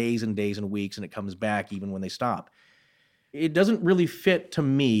for days and days and weeks, and it comes back even when they stop. It doesn't really fit to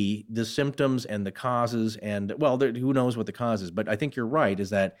me, the symptoms and the causes, and, who knows what the cause is, but I think you're right, is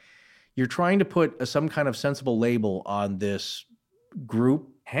that you're trying to put some kind of sensible label on this group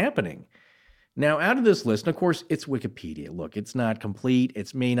happening. Now, out of this list, and of course, it's Wikipedia. Look, it's not complete.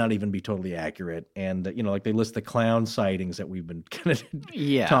 It may not even be totally accurate. And, like they list the clown sightings that we've been kind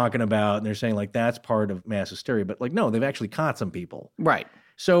of talking about, and they're saying, like, that's part of mass hysteria. But, like, no, they've actually caught some people. Right.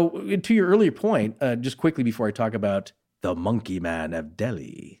 So, to your earlier point, just quickly before I talk about the Monkey Man of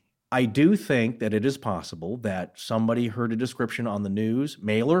Delhi, I do think that it is possible that somebody heard a description on the news,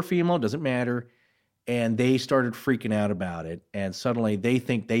 male or female, doesn't matter, and they started freaking out about it, and suddenly they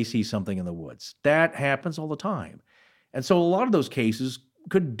think they see something in the woods. That happens all the time. And so a lot of those cases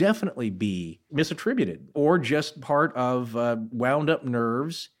could definitely be misattributed or just part of wound up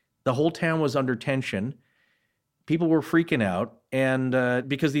nerves. The whole town was under tension. People were freaking out, and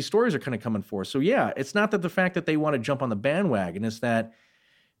because these stories are kind of coming forth. So yeah, it's not that the fact that they want to jump on the bandwagon, it's that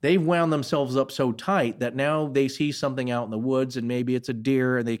they've wound themselves up so tight that now they see something out in the woods and maybe it's a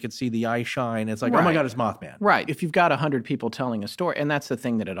deer and they could see the eye shine. It's like, oh my God, it's Mothman. Right. If you've got 100 people telling a story, and that's the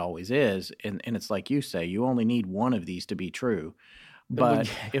thing that it always is, and it's like you say, you only need one of these to be true.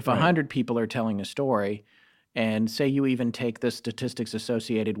 But if 100 people are telling a story, and say you even take the statistics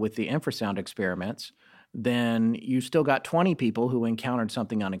associated with the infrasound experiments, then you still got 20 people who encountered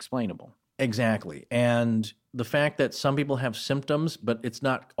something unexplainable. Exactly. And the fact that some people have symptoms, but it's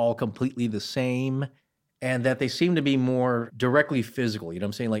not all completely the same, and that they seem to be more directly physical. You know what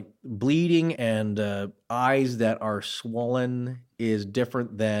I'm saying? Like bleeding and eyes that are swollen is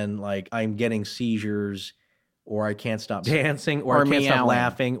different than like I'm getting seizures or I can't stop dancing or I can't stop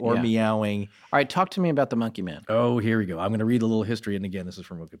laughing or meowing. All right, talk to me about the Monkey Man. Oh, here we go. I'm going to read a little history. And again, this is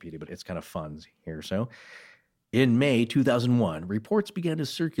from Wikipedia, but it's kind of fun here. So in May 2001, reports began to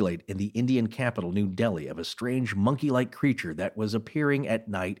circulate in the Indian capital, New Delhi, of a strange monkey-like creature that was appearing at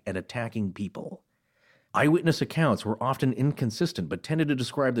night and attacking people. Eyewitness accounts were often inconsistent, but tended to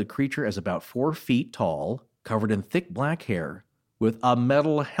describe the creature as about 4 feet tall, covered in thick black hair, with a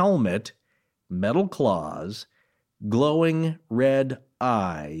metal helmet, metal claws, glowing red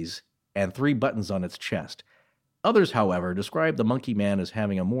eyes, and 3 buttons on its chest. Others, however, described the Monkey Man as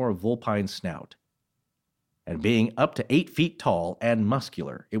having a more vulpine snout, and being up to 8 feet tall and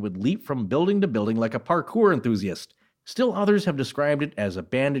muscular. It would leap from building to building like a parkour enthusiast. Still others have described it as a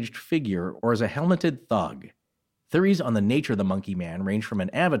bandaged figure or as a helmeted thug. Theories on the nature of the Monkey Man range from an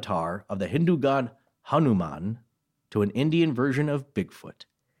avatar of the Hindu god Hanuman to an Indian version of Bigfoot.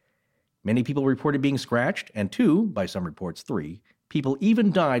 Many people reported being scratched, and 2, by some reports 3, people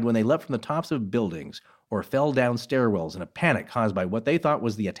even died when they leapt from the tops of buildings or fell down stairwells in a panic caused by what they thought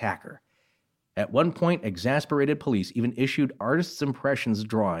was the attacker. At one point, exasperated police even issued artists' impressions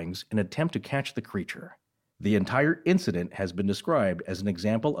drawings in an attempt to catch the creature. The entire incident has been described as an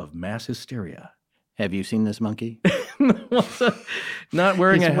example of mass hysteria. Have you seen this monkey? Not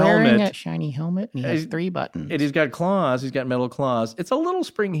wearing He's a wearing helmet. a shiny helmet, and he has 3 buttons. And he's got claws. He's got metal claws. It's a little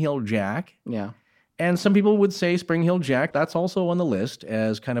spring-heeled Jack. Yeah. And some people would say spring-heeled Jack. That's also on the list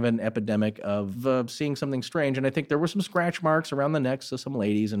as kind of an epidemic of seeing something strange. And I think there were some scratch marks around the necks of some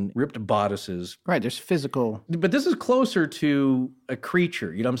ladies and ripped bodices. Right, there's physical. But this is closer to a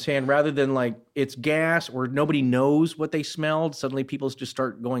creature, you know what I'm saying? Rather than like it's gas or nobody knows what they smelled. Suddenly people just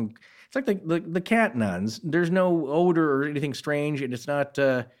start going. It's like the cat nuns. There's no odor or anything strange, and it's not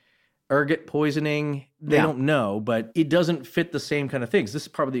ergot poisoning. They don't know, but it doesn't fit the same kind of things. This is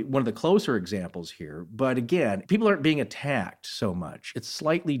probably one of the closer examples here. But again, people aren't being attacked so much. It's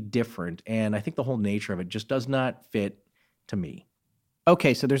slightly different, and I think the whole nature of it just does not fit to me.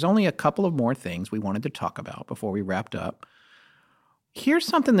 Okay, so there's only a couple of more things we wanted to talk about before we wrapped up. Here's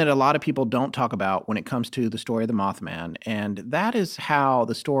something that a lot of people don't talk about when it comes to the story of the Mothman, and that is how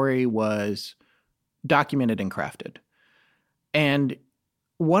the story was documented and crafted. And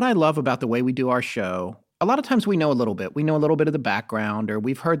what I love about the way we do our show, a lot of times we know a little bit. We know a little bit of the background, or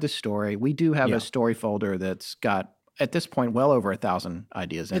we've heard the story. We do have a story folder that's got, at this point, well over 1,000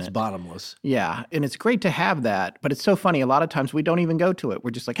 ideas in it. It's bottomless. Yeah, and it's great to have that, but it's so funny. A lot of times we don't even go to it.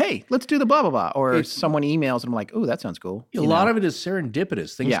 We're just like, hey, let's do the blah, blah, blah. Or someone emails and I'm like, oh, that sounds cool. A lot of it is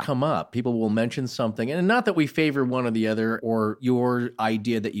serendipitous. Things come up. People will mention something. And not that we favor one or the other or your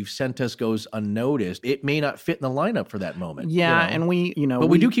idea that you've sent us goes unnoticed. It may not fit in the lineup for that moment. Yeah, and But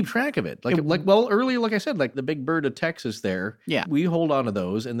we do keep track of it. Earlier, like I said, like the Big Bird of Texas there. Yeah. We hold on to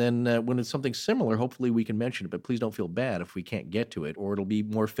those. And then when it's something similar, hopefully we can mention it. But please don't feel bad if we can't get to it, or it'll be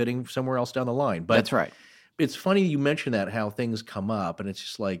more fitting somewhere else down the line. But that's right. It's funny you mentioned that, how things come up, and it's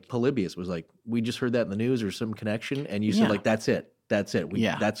just like Polybius was like, we just heard that in the news or some connection, and you said like, that's it. That's it.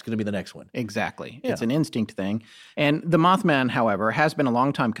 That's going to be the next one. Exactly. Yeah. It's an instinct thing. And the Mothman, however, has been a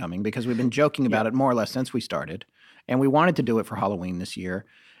long time coming because we've been joking about it more or less since we started, and we wanted to do it for Halloween this year.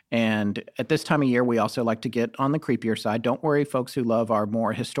 And at this time of year, we also like to get on the creepier side. Don't worry, folks who love our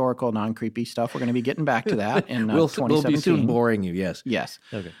more historical, non-creepy stuff. We're going to be getting back to that in 2017. We'll be soon boring you, yes. Yes.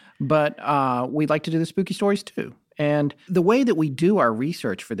 Okay. But we'd like to do the spooky stories too. And the way that we do our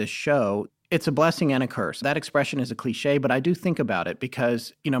research for this show, it's a blessing and a curse. That expression is a cliche, but I do think about it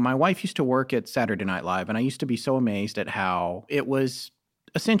because, my wife used to work at Saturday Night Live, and I used to be so amazed at how it was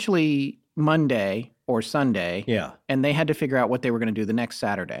essentially Monday or Sunday. Yeah. And they had to figure out what they were going to do the next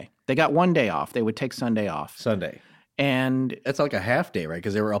Saturday. They got one day off. They would take Sunday off. Sunday. And it's like a half day, right?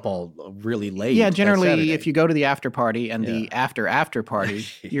 Because they were up all really late. Yeah, generally, if you go to the after party and the after party,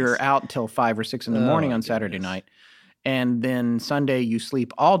 you're out till 5 or 6 in the morning on Saturday night. And then Sunday, you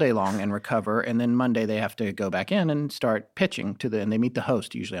sleep all day long and recover. And then Monday, they have to go back in and start pitching and they meet the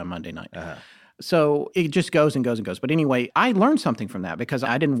host usually on Monday night. Uh-huh. So it just goes and goes and goes. But anyway, I learned something from that because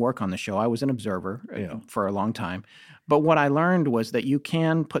I didn't work on the show. I was an observer for a long time. But what I learned was that you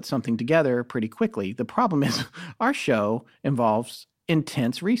can put something together pretty quickly. The problem is our show involves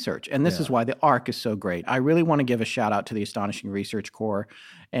intense research. And this is why the ARC is so great. I really want to give a shout out to the Astonishing Research Corps.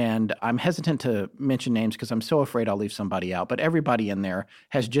 And I'm hesitant to mention names because I'm so afraid I'll leave somebody out. But everybody in there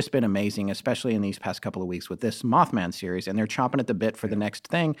has just been amazing, especially in these past couple of weeks with this Mothman series. And they're chomping at the bit for the next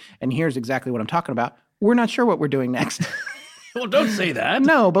thing. And here's exactly what I'm talking about. We're not sure what we're doing next. Well, don't say that.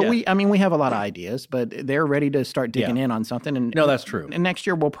 No, but we have a lot of ideas, but they're ready to start digging in on something. And no, that's true. And next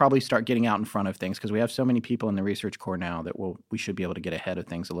year we'll probably start getting out in front of things because we have so many people in the Research Corps now that we should be able to get ahead of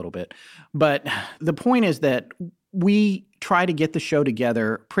things a little bit. But the point is that we try to get the show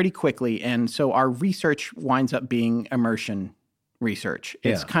together pretty quickly, and so our research winds up being immersion research.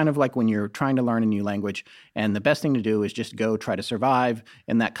 It's kind of like when you're trying to learn a new language, and the best thing to do is just go try to survive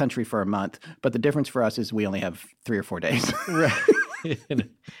in that country for a month. But the difference for us is we only have 3 or 4 days. Right.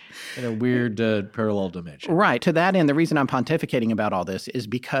 In a weird parallel dimension. Right. To that end, the reason I'm pontificating about all this is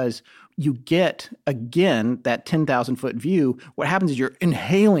because you get, again, that 10,000-foot view. What happens is you're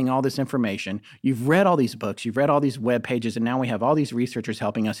inhaling all this information. You've read all these books. You've read all these web pages, and now we have all these researchers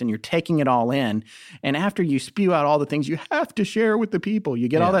helping us, and you're taking it all in. And after you spew out all the things you have to share with the people, you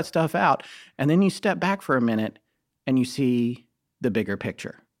get all that stuff out, and then you step back for a minute, and you see the bigger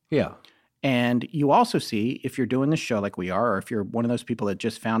picture. Yeah. And you also see, if you're doing this show like we are, or if you're one of those people that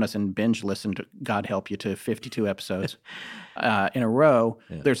just found us and binge listened, God help you, to 52 episodes in a row,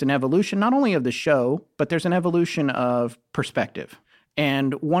 there's an evolution not only of the show, but there's an evolution of perspective.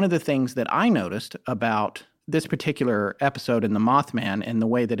 And one of the things that I noticed about this particular episode in the Mothman and the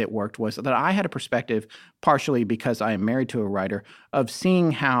way that it worked was that I had a perspective, partially because I am married to a writer, of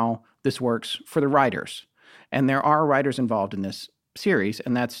seeing how this works for the writers. And there are writers involved in this series,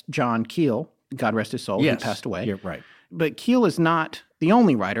 and that's John Keel, God rest his soul, who passed away. Yeah, right. But Keel is not the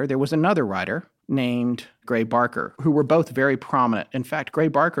only writer. There was another writer named Gray Barker, who were both very prominent. In fact, Gray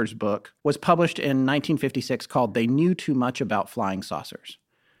Barker's book was published in 1956 called They Knew Too Much About Flying Saucers.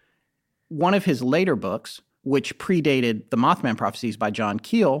 One of his later books, which predated the Mothman prophecies by John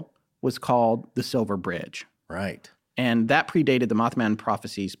Keel, was called The Silver Bridge. Right. And that predated the Mothman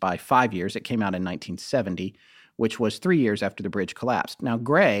prophecies by 5 years. It came out in 1970, which was 3 years after the bridge collapsed. Now,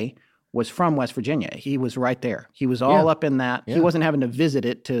 Gray was from West Virginia. He was right there. He was all up in that. Yeah. He wasn't having to visit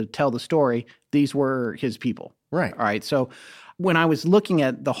it to tell the story. These were his people. Right. All right. So when I was looking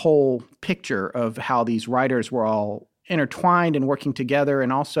at the whole picture of how these writers were all intertwined and working together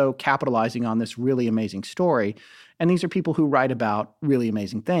and also capitalizing on this really amazing story, and these are people who write about really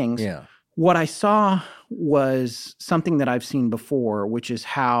amazing things. Yeah. What I saw was something that I've seen before, which is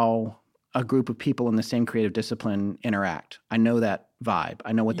how a group of people in the same creative discipline interact. I know that vibe.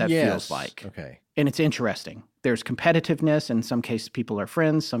 I know what that feels like. Okay. And it's interesting. There's competitiveness. In some cases, people are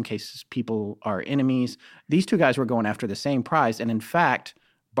friends. Some cases, people are enemies. These two guys were going after the same prize. And in fact,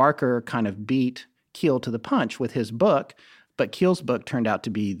 Barker kind of beat Keel to the punch with his book, but Keel's book turned out to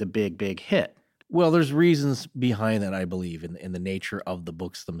be the big, big hit. Well, there's reasons behind that, I believe, in the nature of the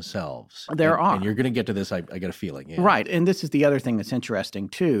books themselves. There are. And you're going to get to this, I get a feeling. Yeah. Right. And this is the other thing that's interesting,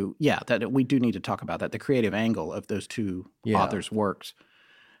 too. Yeah, that we do need to talk about that, the creative angle of those two authors' works.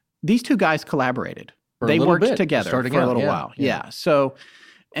 These two guys collaborated. They worked together for a little while. Yeah. So,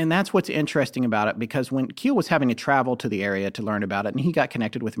 and that's what's interesting about it, because when Keel was having to travel to the area to learn about it, and he got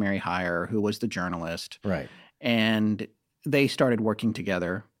connected with Mary Heyer, who was the journalist. Right. And they started working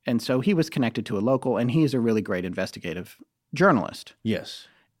together. And so he was connected to a local, and he's a really great investigative journalist. Yes.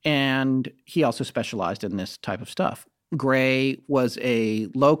 And he also specialized in this type of stuff. Gray was a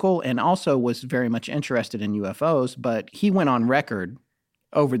local and also was very much interested in UFOs, but he went on record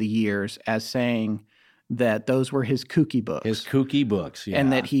over the years as saying that those were his kooky books. His kooky books, yeah.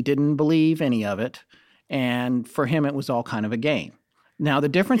 And that he didn't believe any of it. And for him, it was all kind of a game. Now, the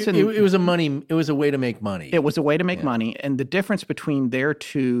difference in... It was a way to make money. It was a way to make money. And the difference between their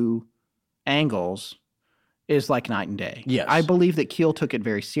two angles is like night and day. Yes. I believe that Keel took it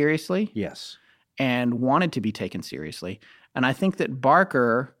very seriously. Yes. And wanted to be taken seriously. And I think that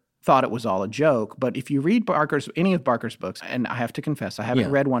Barker thought it was all a joke. But if you read any of Barker's books, and I have to confess, I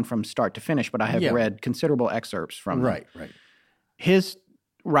haven't read one from start to finish, but I have read considerable excerpts from them. Right. His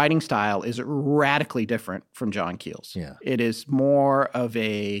writing style is radically different from John Keel's. Yeah. It is more of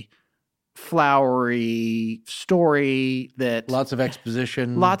a flowery story that... Lots of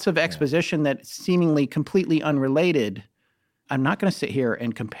exposition. That seemingly completely unrelated. I'm not going to sit here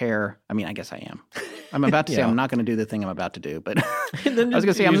and compare... I mean, I guess I am. I'm about to say I'm not going to do the thing I'm about to do, but I was going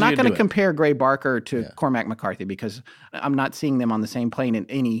to say I'm not going to compare Gray Barker to Cormac McCarthy, because I'm not seeing them on the same plane in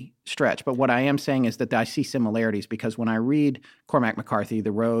any stretch. But what I am saying is that I see similarities, because when I read Cormac McCarthy,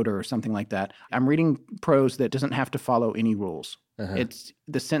 The Road or something like that, I'm reading prose that doesn't have to follow any rules. Uh-huh.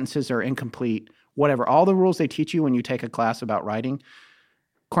 The sentences are incomplete, whatever. All the rules they teach you when you take a class about writing,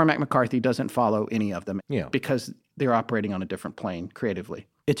 Cormac McCarthy doesn't follow any of them because they're operating on a different plane creatively.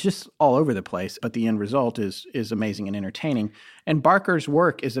 It's just all over the place, but the end result is amazing and entertaining. And Barker's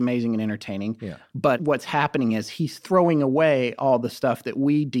work is amazing and entertaining. Yeah. But what's happening is he's throwing away all the stuff that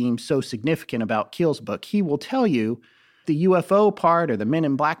we deem so significant about Keel's book. He will tell you the UFO part or the Men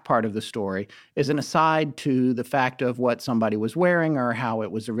in Black part of the story is an aside to the fact of what somebody was wearing or how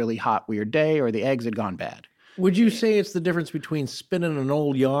it was a really hot, weird day or the eggs had gone bad. Would you say it's the difference between spinning an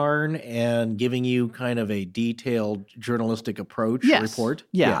old yarn and giving you kind of a detailed journalistic approach report?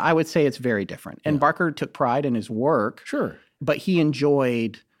 Yeah, I would say it's very different. And Barker took pride in his work. Sure. But he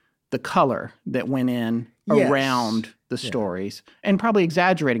enjoyed the color that went in around the stories and probably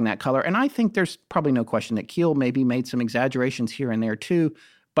exaggerating that color. And I think there's probably no question that Keel maybe made some exaggerations here and there too.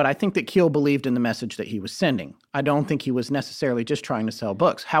 But I think that Keel believed in the message that he was sending. I don't think he was necessarily just trying to sell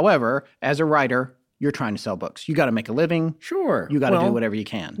books. However, as a writer, you're trying to sell books. You got to make a living. Sure. You got to do whatever you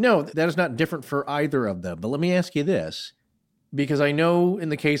can. No, that is not different for either of them. But let me ask you this, because I know in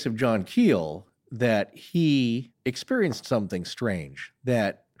the case of John Keel that he experienced something strange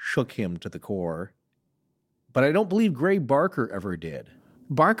that shook him to the core. But I don't believe Gray Barker ever did.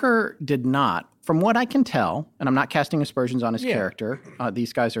 Barker did not. From what I can tell, and I'm not casting aspersions on his character,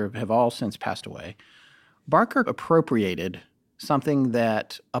 these guys have all since passed away. Barker appropriated something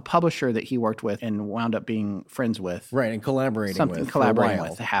that a publisher that he worked with and wound up being friends with. Right, and collaborating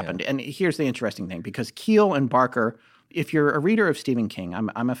with happened. Yeah. And here's the interesting thing, because Keel and Barker if you're a reader of Stephen King,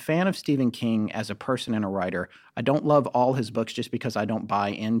 I'm a fan of Stephen King as a person and a writer. I don't love all his books just because I don't buy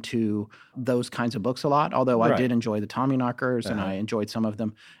into those kinds of books a lot, although I did enjoy the Tommyknockers and I enjoyed some of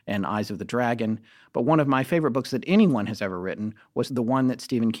them and Eyes of the Dragon. But one of my favorite books that anyone has ever written was the one that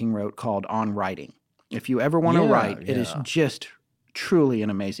Stephen King wrote called On Writing. If you ever want to write, it is just truly an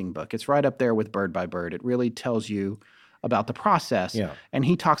amazing book. It's right up there with Bird by Bird. It really tells you about the process. Yeah. And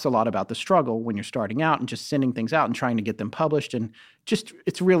he talks a lot about the struggle when you're starting out and just sending things out and trying to get them published. And just,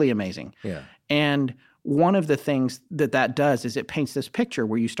 it's really amazing. Yeah. And one of the things that does is it paints this picture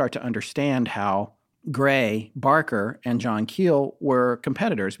where you start to understand how Gray, Barker, and John Keel were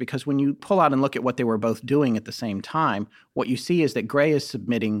competitors, because when you pull out and look at what they were both doing at the same time, what you see is that Gray is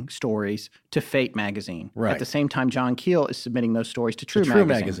submitting stories to Fate magazine. Right. At the same time, John Keel is submitting those stories to True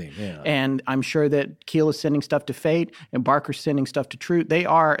magazine. Yeah. And I'm sure that Keel is sending stuff to Fate and Barker's sending stuff to True. They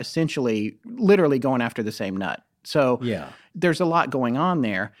are essentially literally going after the same nut. So there's a lot going on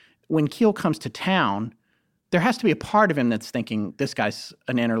there. When Keel comes to town, there has to be a part of him that's thinking, this guy's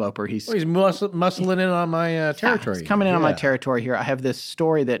an interloper. He's muscling in on my territory. He's coming in on my territory here. I have this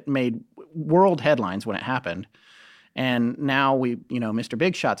story that made world headlines when it happened. And now Mr.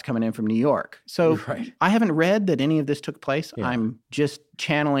 Big Shot's coming in from New York. So I haven't read that any of this took place. Yeah. I'm just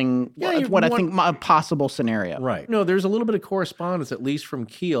channeling what I think a possible scenario. Right. No, there's a little bit of correspondence, at least from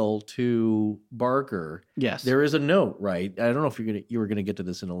Keel to Barker. Yes. There is a note, right? I don't know if you were going to get to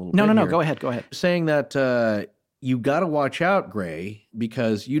this in a little bit. No. Go ahead. Saying that you got to watch out, Gray,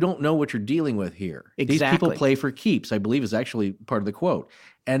 because you don't know what you're dealing with here. Exactly. These people play for keeps, I believe is actually part of the quote.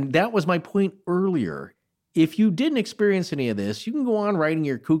 And that was my point earlier. If you didn't experience any of this, you can go on writing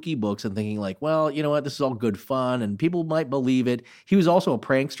your kooky books and thinking like, well, you know what, this is all good fun and people might believe it. He was also a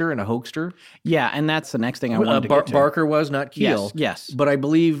prankster and a hoaxer. Yeah, and that's the next thing I wanted to get to. Barker was, not Keel. Yes. But I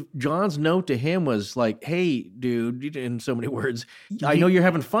believe John's note to him was like, hey, dude, in so many words, I know you're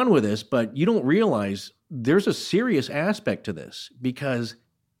having fun with this, but you don't realize there's a serious aspect to this, because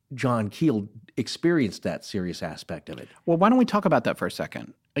John Keel experienced that serious aspect of it. Well, why don't we talk about that for a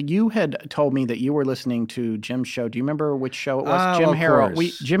second? You had told me that you were listening to Jim's show. Do you remember which show it was? Jim Harold.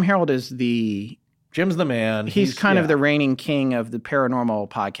 Jim Harold is Jim's the man. He's kind of the reigning king of the paranormal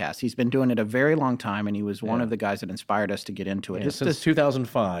podcast. He's been doing it a very long time, and he was one of the guys that inspired us to get into it. Since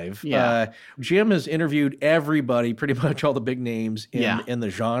 2005. Yeah. Jim has interviewed everybody, pretty much all the big names in the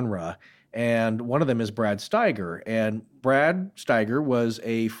genre. And one of them is Brad Steiger. And Brad Steiger was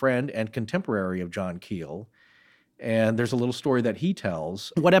a friend and contemporary of John Keel. And there's a little story that he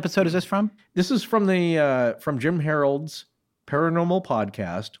tells. What episode is this from? This is from from Jim Harold's Paranormal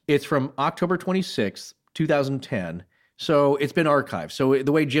Podcast. It's from October 26th, 2010. So it's been archived. So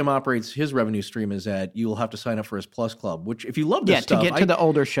the way Jim operates his revenue stream is that you'll have to sign up for his Plus Club, which if you love this stuff. To get to the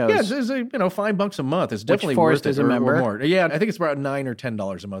older shows. Yeah, it's $5 a month. It's definitely worth it. Is a member. Or more. Yeah, I think it's about $9 or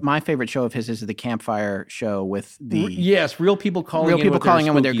 $10 a month. My favorite show of his is the Campfire Show with the... real people calling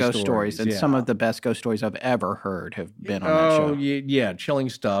in with their ghost stories. And some of the best ghost stories I've ever heard have been on that show. Yeah, chilling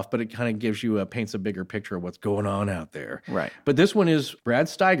stuff, but it kind of gives you paints a bigger picture of what's going on out there. Right. But this one is, Brad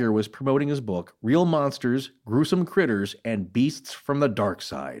Steiger was promoting his book, Real Monsters, Gruesome Critters, and Beasts from the Dark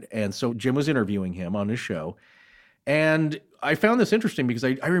Side. And so Jim was interviewing him on his show. And I found this interesting because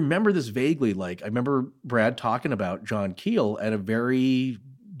I remember this vaguely. Like, I remember Brad talking about John Keel at a very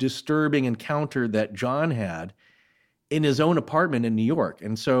disturbing encounter that John had in his own apartment in New York.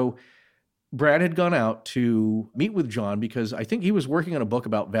 And so Brad had gone out to meet with John because I think he was working on a book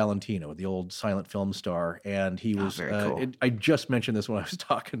about Valentino, the old silent film star. And he was, very cool. I just mentioned this when I was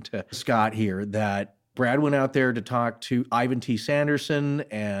talking to Scott here, that Brad went out there to talk to Ivan T. Sanderson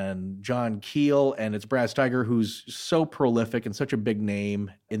and John Keel, and it's Brad Steiger, who's so prolific and such a big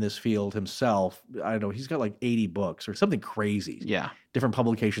name in this field himself. I don't know, he's got like 80 books or something crazy. Yeah. Different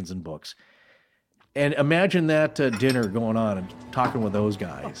publications and books. And imagine that dinner going on and talking with those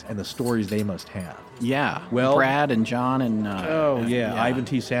guys and the stories they must have. Yeah. Well, Brad and John and Ivan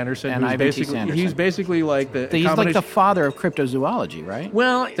T. Sanderson. And Ivan T. Sanderson. He's basically like he's like the father of cryptozoology, right?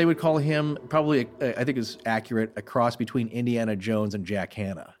 Well, they would call him probably, I think is accurate, a cross between Indiana Jones and Jack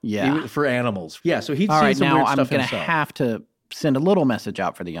Hanna. Yeah. For animals. Yeah, so he'd All seen right, some now weird I'm stuff going to himself. have to send a little message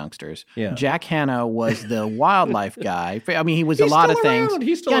out for the youngsters. Yeah. Jack Hanna was the wildlife guy. I mean, he was a lot of things.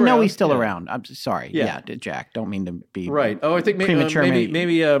 He's still around. No, he's still around. I'm sorry. Yeah, Jack. Don't mean to be right. Oh, I think premature.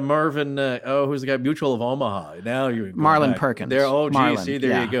 Maybe Marvin. Who's the guy? Mutual of Omaha. Now you're Marlon Perkins. There. Oh, geez. Marlon, See,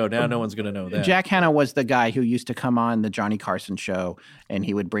 there you go. Now no one's going to know that. Jack Hanna was the guy who used to come on the Johnny Carson show, and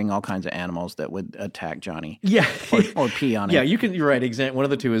he would bring all kinds of animals that would attack Johnny. Yeah, or pee on him. Yeah, you're right. Exactly. One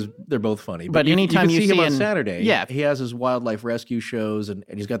of the two is they're both funny. But anytime you see him in, on Saturday, he has his wildlife wildlife rescue shows, and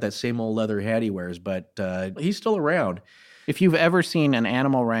he's got that same old leather hat he wears, but he's still around. If you've ever seen an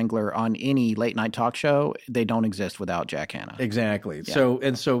animal wrangler on any late night talk show, they don't exist without Jack Hanna. Exactly. Yeah.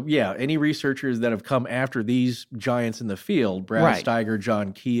 So, any researchers that have come after these giants in the field, Brad Steiger,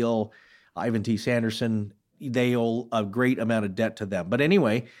 John Keel, Ivan T. Sanderson, they owe a great amount of debt to them. But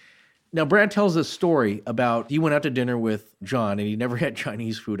anyway, now Brad tells this story about he went out to dinner with John, and he never had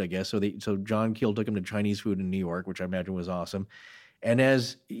Chinese food, I guess. So John Keel took him to Chinese food in New York, which I imagine was awesome. And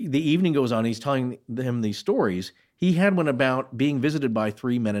as the evening goes on, he's telling him these stories. He had one about being visited by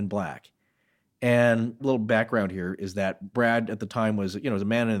 3 men in black. And a little background here is that Brad at the time was, was a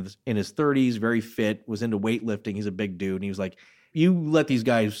man in his 30s, very fit, was into weightlifting. He's a big dude. And he was like, you let these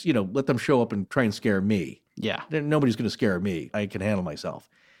guys, let them show up and try and scare me. Yeah. Nobody's going to scare me. I can handle myself.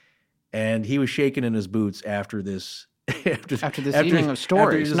 And he was shaking in his boots after this. After this evening of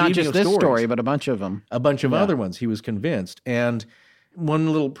stories. Not just this story, but a bunch of them. A bunch of other ones. He was convinced. And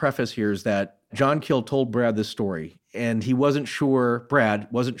one little preface here is that John Keel told Brad this story, and Brad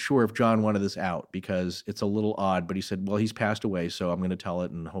wasn't sure if John wanted this out because it's a little odd, but he said, well, he's passed away, so I'm going to tell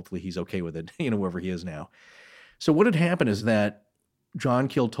it, and hopefully he's okay with it, wherever he is now. So what had happened is that John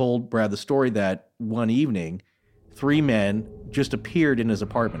Keel told Brad the story that one evening, 3 men just appeared in his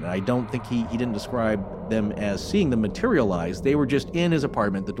apartment. And I don't think he didn't describe them as seeing them materialize. They were just in his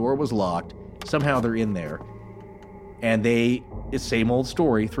apartment. The door was locked. Somehow they're in there. And it's same old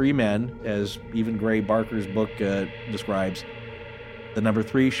story, 3 men, as even Gray Barker's book describes, the number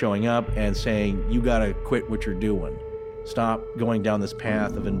 3 showing up and saying, you got to quit what you're doing. Stop going down this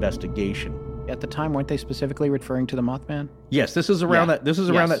path of investigation. At the time, weren't they specifically referring to the Mothman? Yes, this is around that. This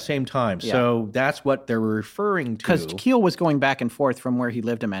is around that same time. Yeah. So that's what they're referring to. Because Keel was going back and forth from where he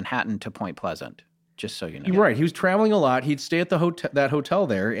lived in Manhattan to Point Pleasant. Just so you know. Right. He was traveling a lot. He'd stay at the hotel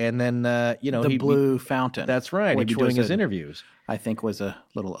there, and then, the Blue Fountain. That's right. He'd be doing his interviews. I think was a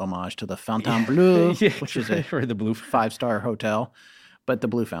little homage to the Fountain Bleu, which is a the Blue 5-star hotel. But the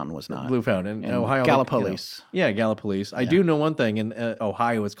Blue Fountain was not. The Blue Fountain. In Ohio. Gallipolis. Gallipolis. I do know one thing. In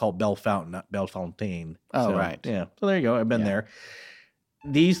Ohio, it's called Belle Fountain, not Bellefontaine. Oh, right. Yeah. So there you go. I've been there.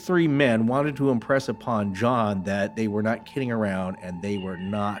 These 3 men wanted to impress upon John that they were not kidding around and they were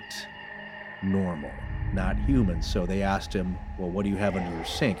not normal, not human. So they asked him, well, what do you have under your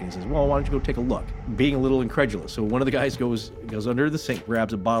sink? And he says, well, why don't you go take a look? Being a little incredulous. So one of the guys goes under the sink,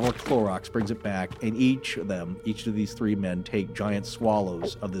 grabs a bottle of Clorox, brings it back, and each of these 3 men take giant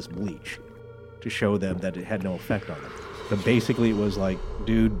swallows of this bleach to show them that it had no effect on them. But basically it was like,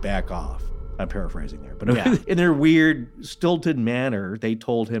 dude, back off. I'm paraphrasing there. But in their weird, stilted manner, they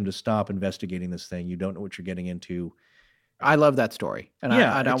told him to stop investigating this thing. You don't know what you're getting into. I love that story. And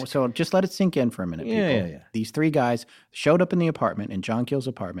so just let it sink in for a minute, people. Yeah. These 3 guys showed up in the apartment, in John Keel's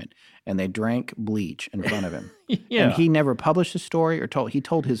apartment, and they drank bleach in front of him. And he never published the story he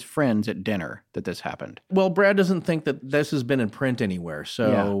told his friends at dinner that this happened. Well, Brad doesn't think that this has been in print anywhere.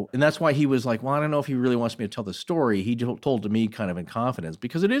 So, and that's why he was like, well, I don't know if he really wants me to tell the story. He told to me kind of in confidence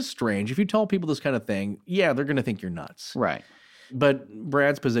because it is strange. If you tell people this kind of thing, they're going to think you're nuts. Right. But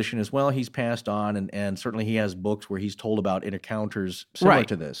Brad's position is, well, he's passed on, and certainly he has books where he's told about encounters similar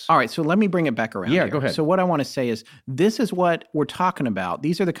to this. All right, so let me bring it back around. Yeah, here. Go ahead. So what I want to say is, this is what we're talking about.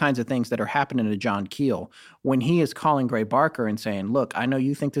 These are the kinds of things that are happening to John Keel when he is calling Gray Barker and saying, look, I know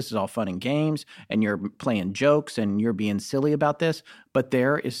you think this is all fun and games, and you're playing jokes, and you're being silly about this, but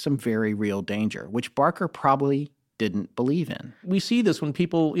there is some very real danger, which Barker probably didn't believe in. We see this when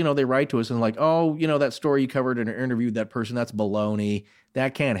people, they write to us and like, oh, that story you covered and interviewed that person, that's baloney.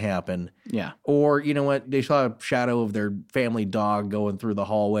 That can't happen. Yeah. Or, you know what, they saw a shadow of their family dog going through the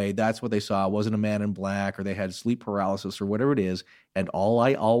hallway. That's what they saw. It wasn't a man in black, or they had sleep paralysis or whatever it is. And all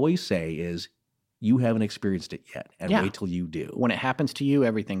I always say is, you haven't experienced it yet, and wait till you do. When it happens to you,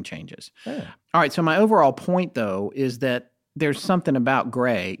 everything changes. Yeah. All right, so my overall point, though, is that there's something about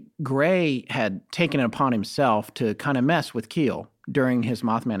Gray. Gray had taken it upon himself to kind of mess with Keel during his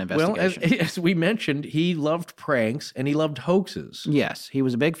Mothman investigation. Well, as we mentioned, he loved pranks and he loved hoaxes. Yes, he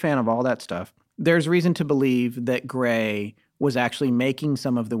was a big fan of all that stuff. There's reason to believe that Gray was actually making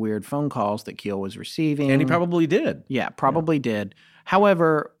some of the weird phone calls that Keel was receiving. And he probably did. Yeah, probably did.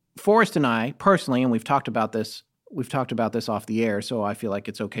 However, Forrest and I, personally, and we've talked about this off the air, so I feel like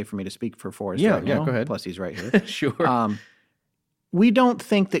it's okay for me to speak for Forrest right now. Go ahead. Plus, he's right here. Sure. We don't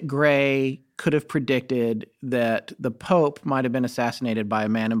think that Gray could have predicted that the Pope might have been assassinated by a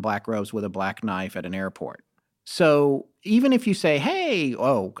man in black robes with a black knife at an airport. So even if you say, hey,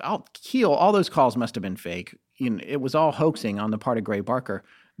 Keel, all those calls must have been fake, it was all hoaxing on the part of Gray Barker,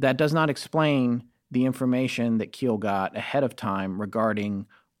 that does not explain the information that Keel got ahead of time regarding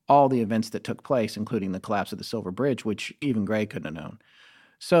all the events that took place, including the collapse of the Silver Bridge, which even Gray couldn't have known.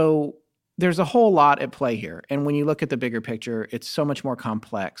 So there's a whole lot at play here. And when you look at the bigger picture, it's so much more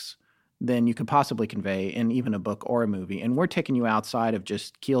complex than you could possibly convey in even a book or a movie. And we're taking you outside of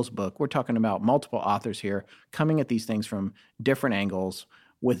just Keel's book. We're talking about multiple authors here coming at these things from different angles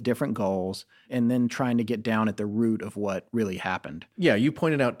with different goals, and then trying to get down at the root of what really happened. Yeah, you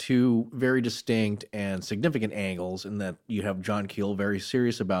pointed out two very distinct and significant angles in that you have John Keel very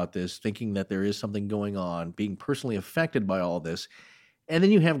serious about this, thinking that there is something going on, being personally affected by all this. And then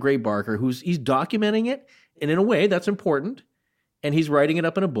you have Gray Barker, he's documenting it, and in a way that's important, and he's writing it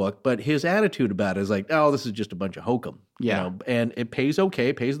up in a book, but his attitude about it is like, oh, this is just a bunch of hokum. Yeah. You know? And it pays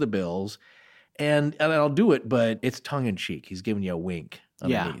okay, pays the bills, and I'll do it, but it's tongue-in-cheek. He's giving you a wink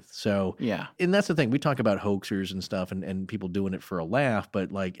underneath. Yeah. So, yeah. And that's the thing. We talk about hoaxers and stuff and people doing it for a laugh,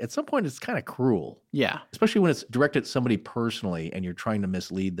 but like at some point it's kind of cruel. Yeah. Especially when it's directed at somebody personally and you're trying to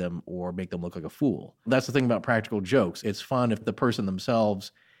mislead them or make them look like a fool. That's the thing about practical jokes. It's fun if the person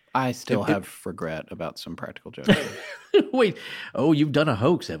themselves... I still have regret about some practical jokes. Wait, you've done a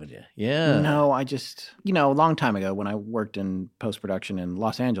hoax, haven't you? Yeah. No, I just, a long time ago when I worked in post-production in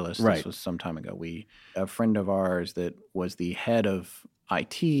Los Angeles, Right. This was some time ago, a friend of ours that was the head of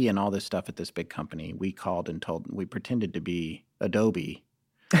IT and all this stuff at this big company, we called and we pretended to be Adobe.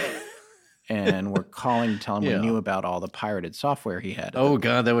 And we're calling to tell him we knew about all the pirated software he had.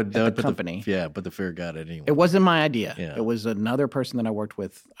 God, that would the company. But the fear got it anyway. It wasn't my idea. Yeah. It was another person that I worked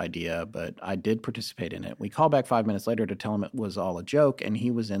with idea, but I did participate in it. We called back 5 minutes later to tell him it was all a joke, and he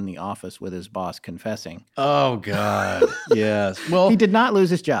was in the office with his boss confessing. Oh, God. Yes. Well, he did not lose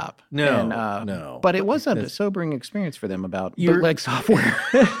his job. No, no. But it was a sobering experience for them about bootleg software.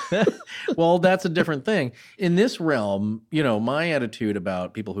 Well, that's a different thing. In this realm, my attitude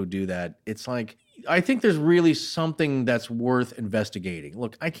about people who do that, it's like, I think there's really something that's worth investigating.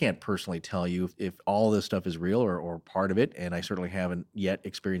 Look, I can't personally tell you if all this stuff is real or part of it, and I certainly haven't yet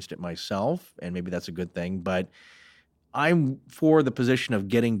experienced it myself, and maybe that's a good thing, but I'm for the position of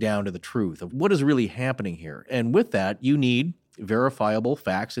getting down to the truth of what is really happening here. And with that, you need verifiable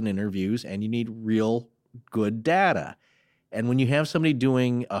facts and interviews, and you need real good data. And when you have somebody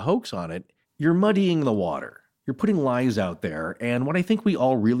doing a hoax on it, you're muddying the water. You're putting lies out there, and what I think we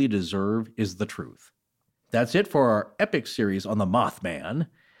all really deserve is the truth. That's it for our epic series on the Mothman.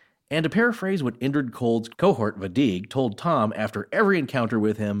 And to paraphrase what Indrid Cold's cohort Vadig told Tom after every encounter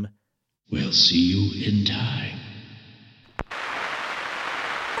with him, "We'll see you in time."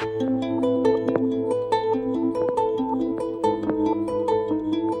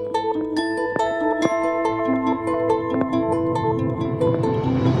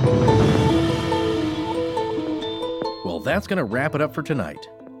 That's going to wrap it up for tonight.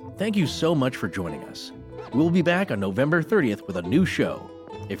 Thank you so much for joining us. We'll be back on November 30th with a new show.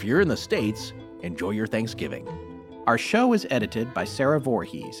 If you're in the States, enjoy your Thanksgiving. Our show is edited by Sarah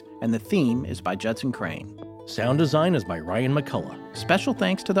Voorhees, and the theme is by Judson Crane. Sound design is by Ryan McCullough. Special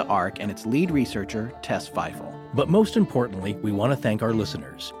thanks to the ARC and its lead researcher, Tess Feifel. But most importantly, we want to thank our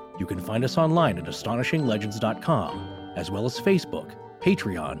listeners. You can find us online at astonishinglegends.com, as well as Facebook,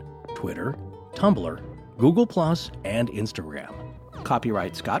 Patreon, Twitter, Tumblr, Google+, and Instagram.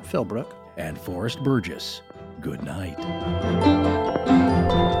 Copyright Scott Philbrook and Forrest Burgess. Good night.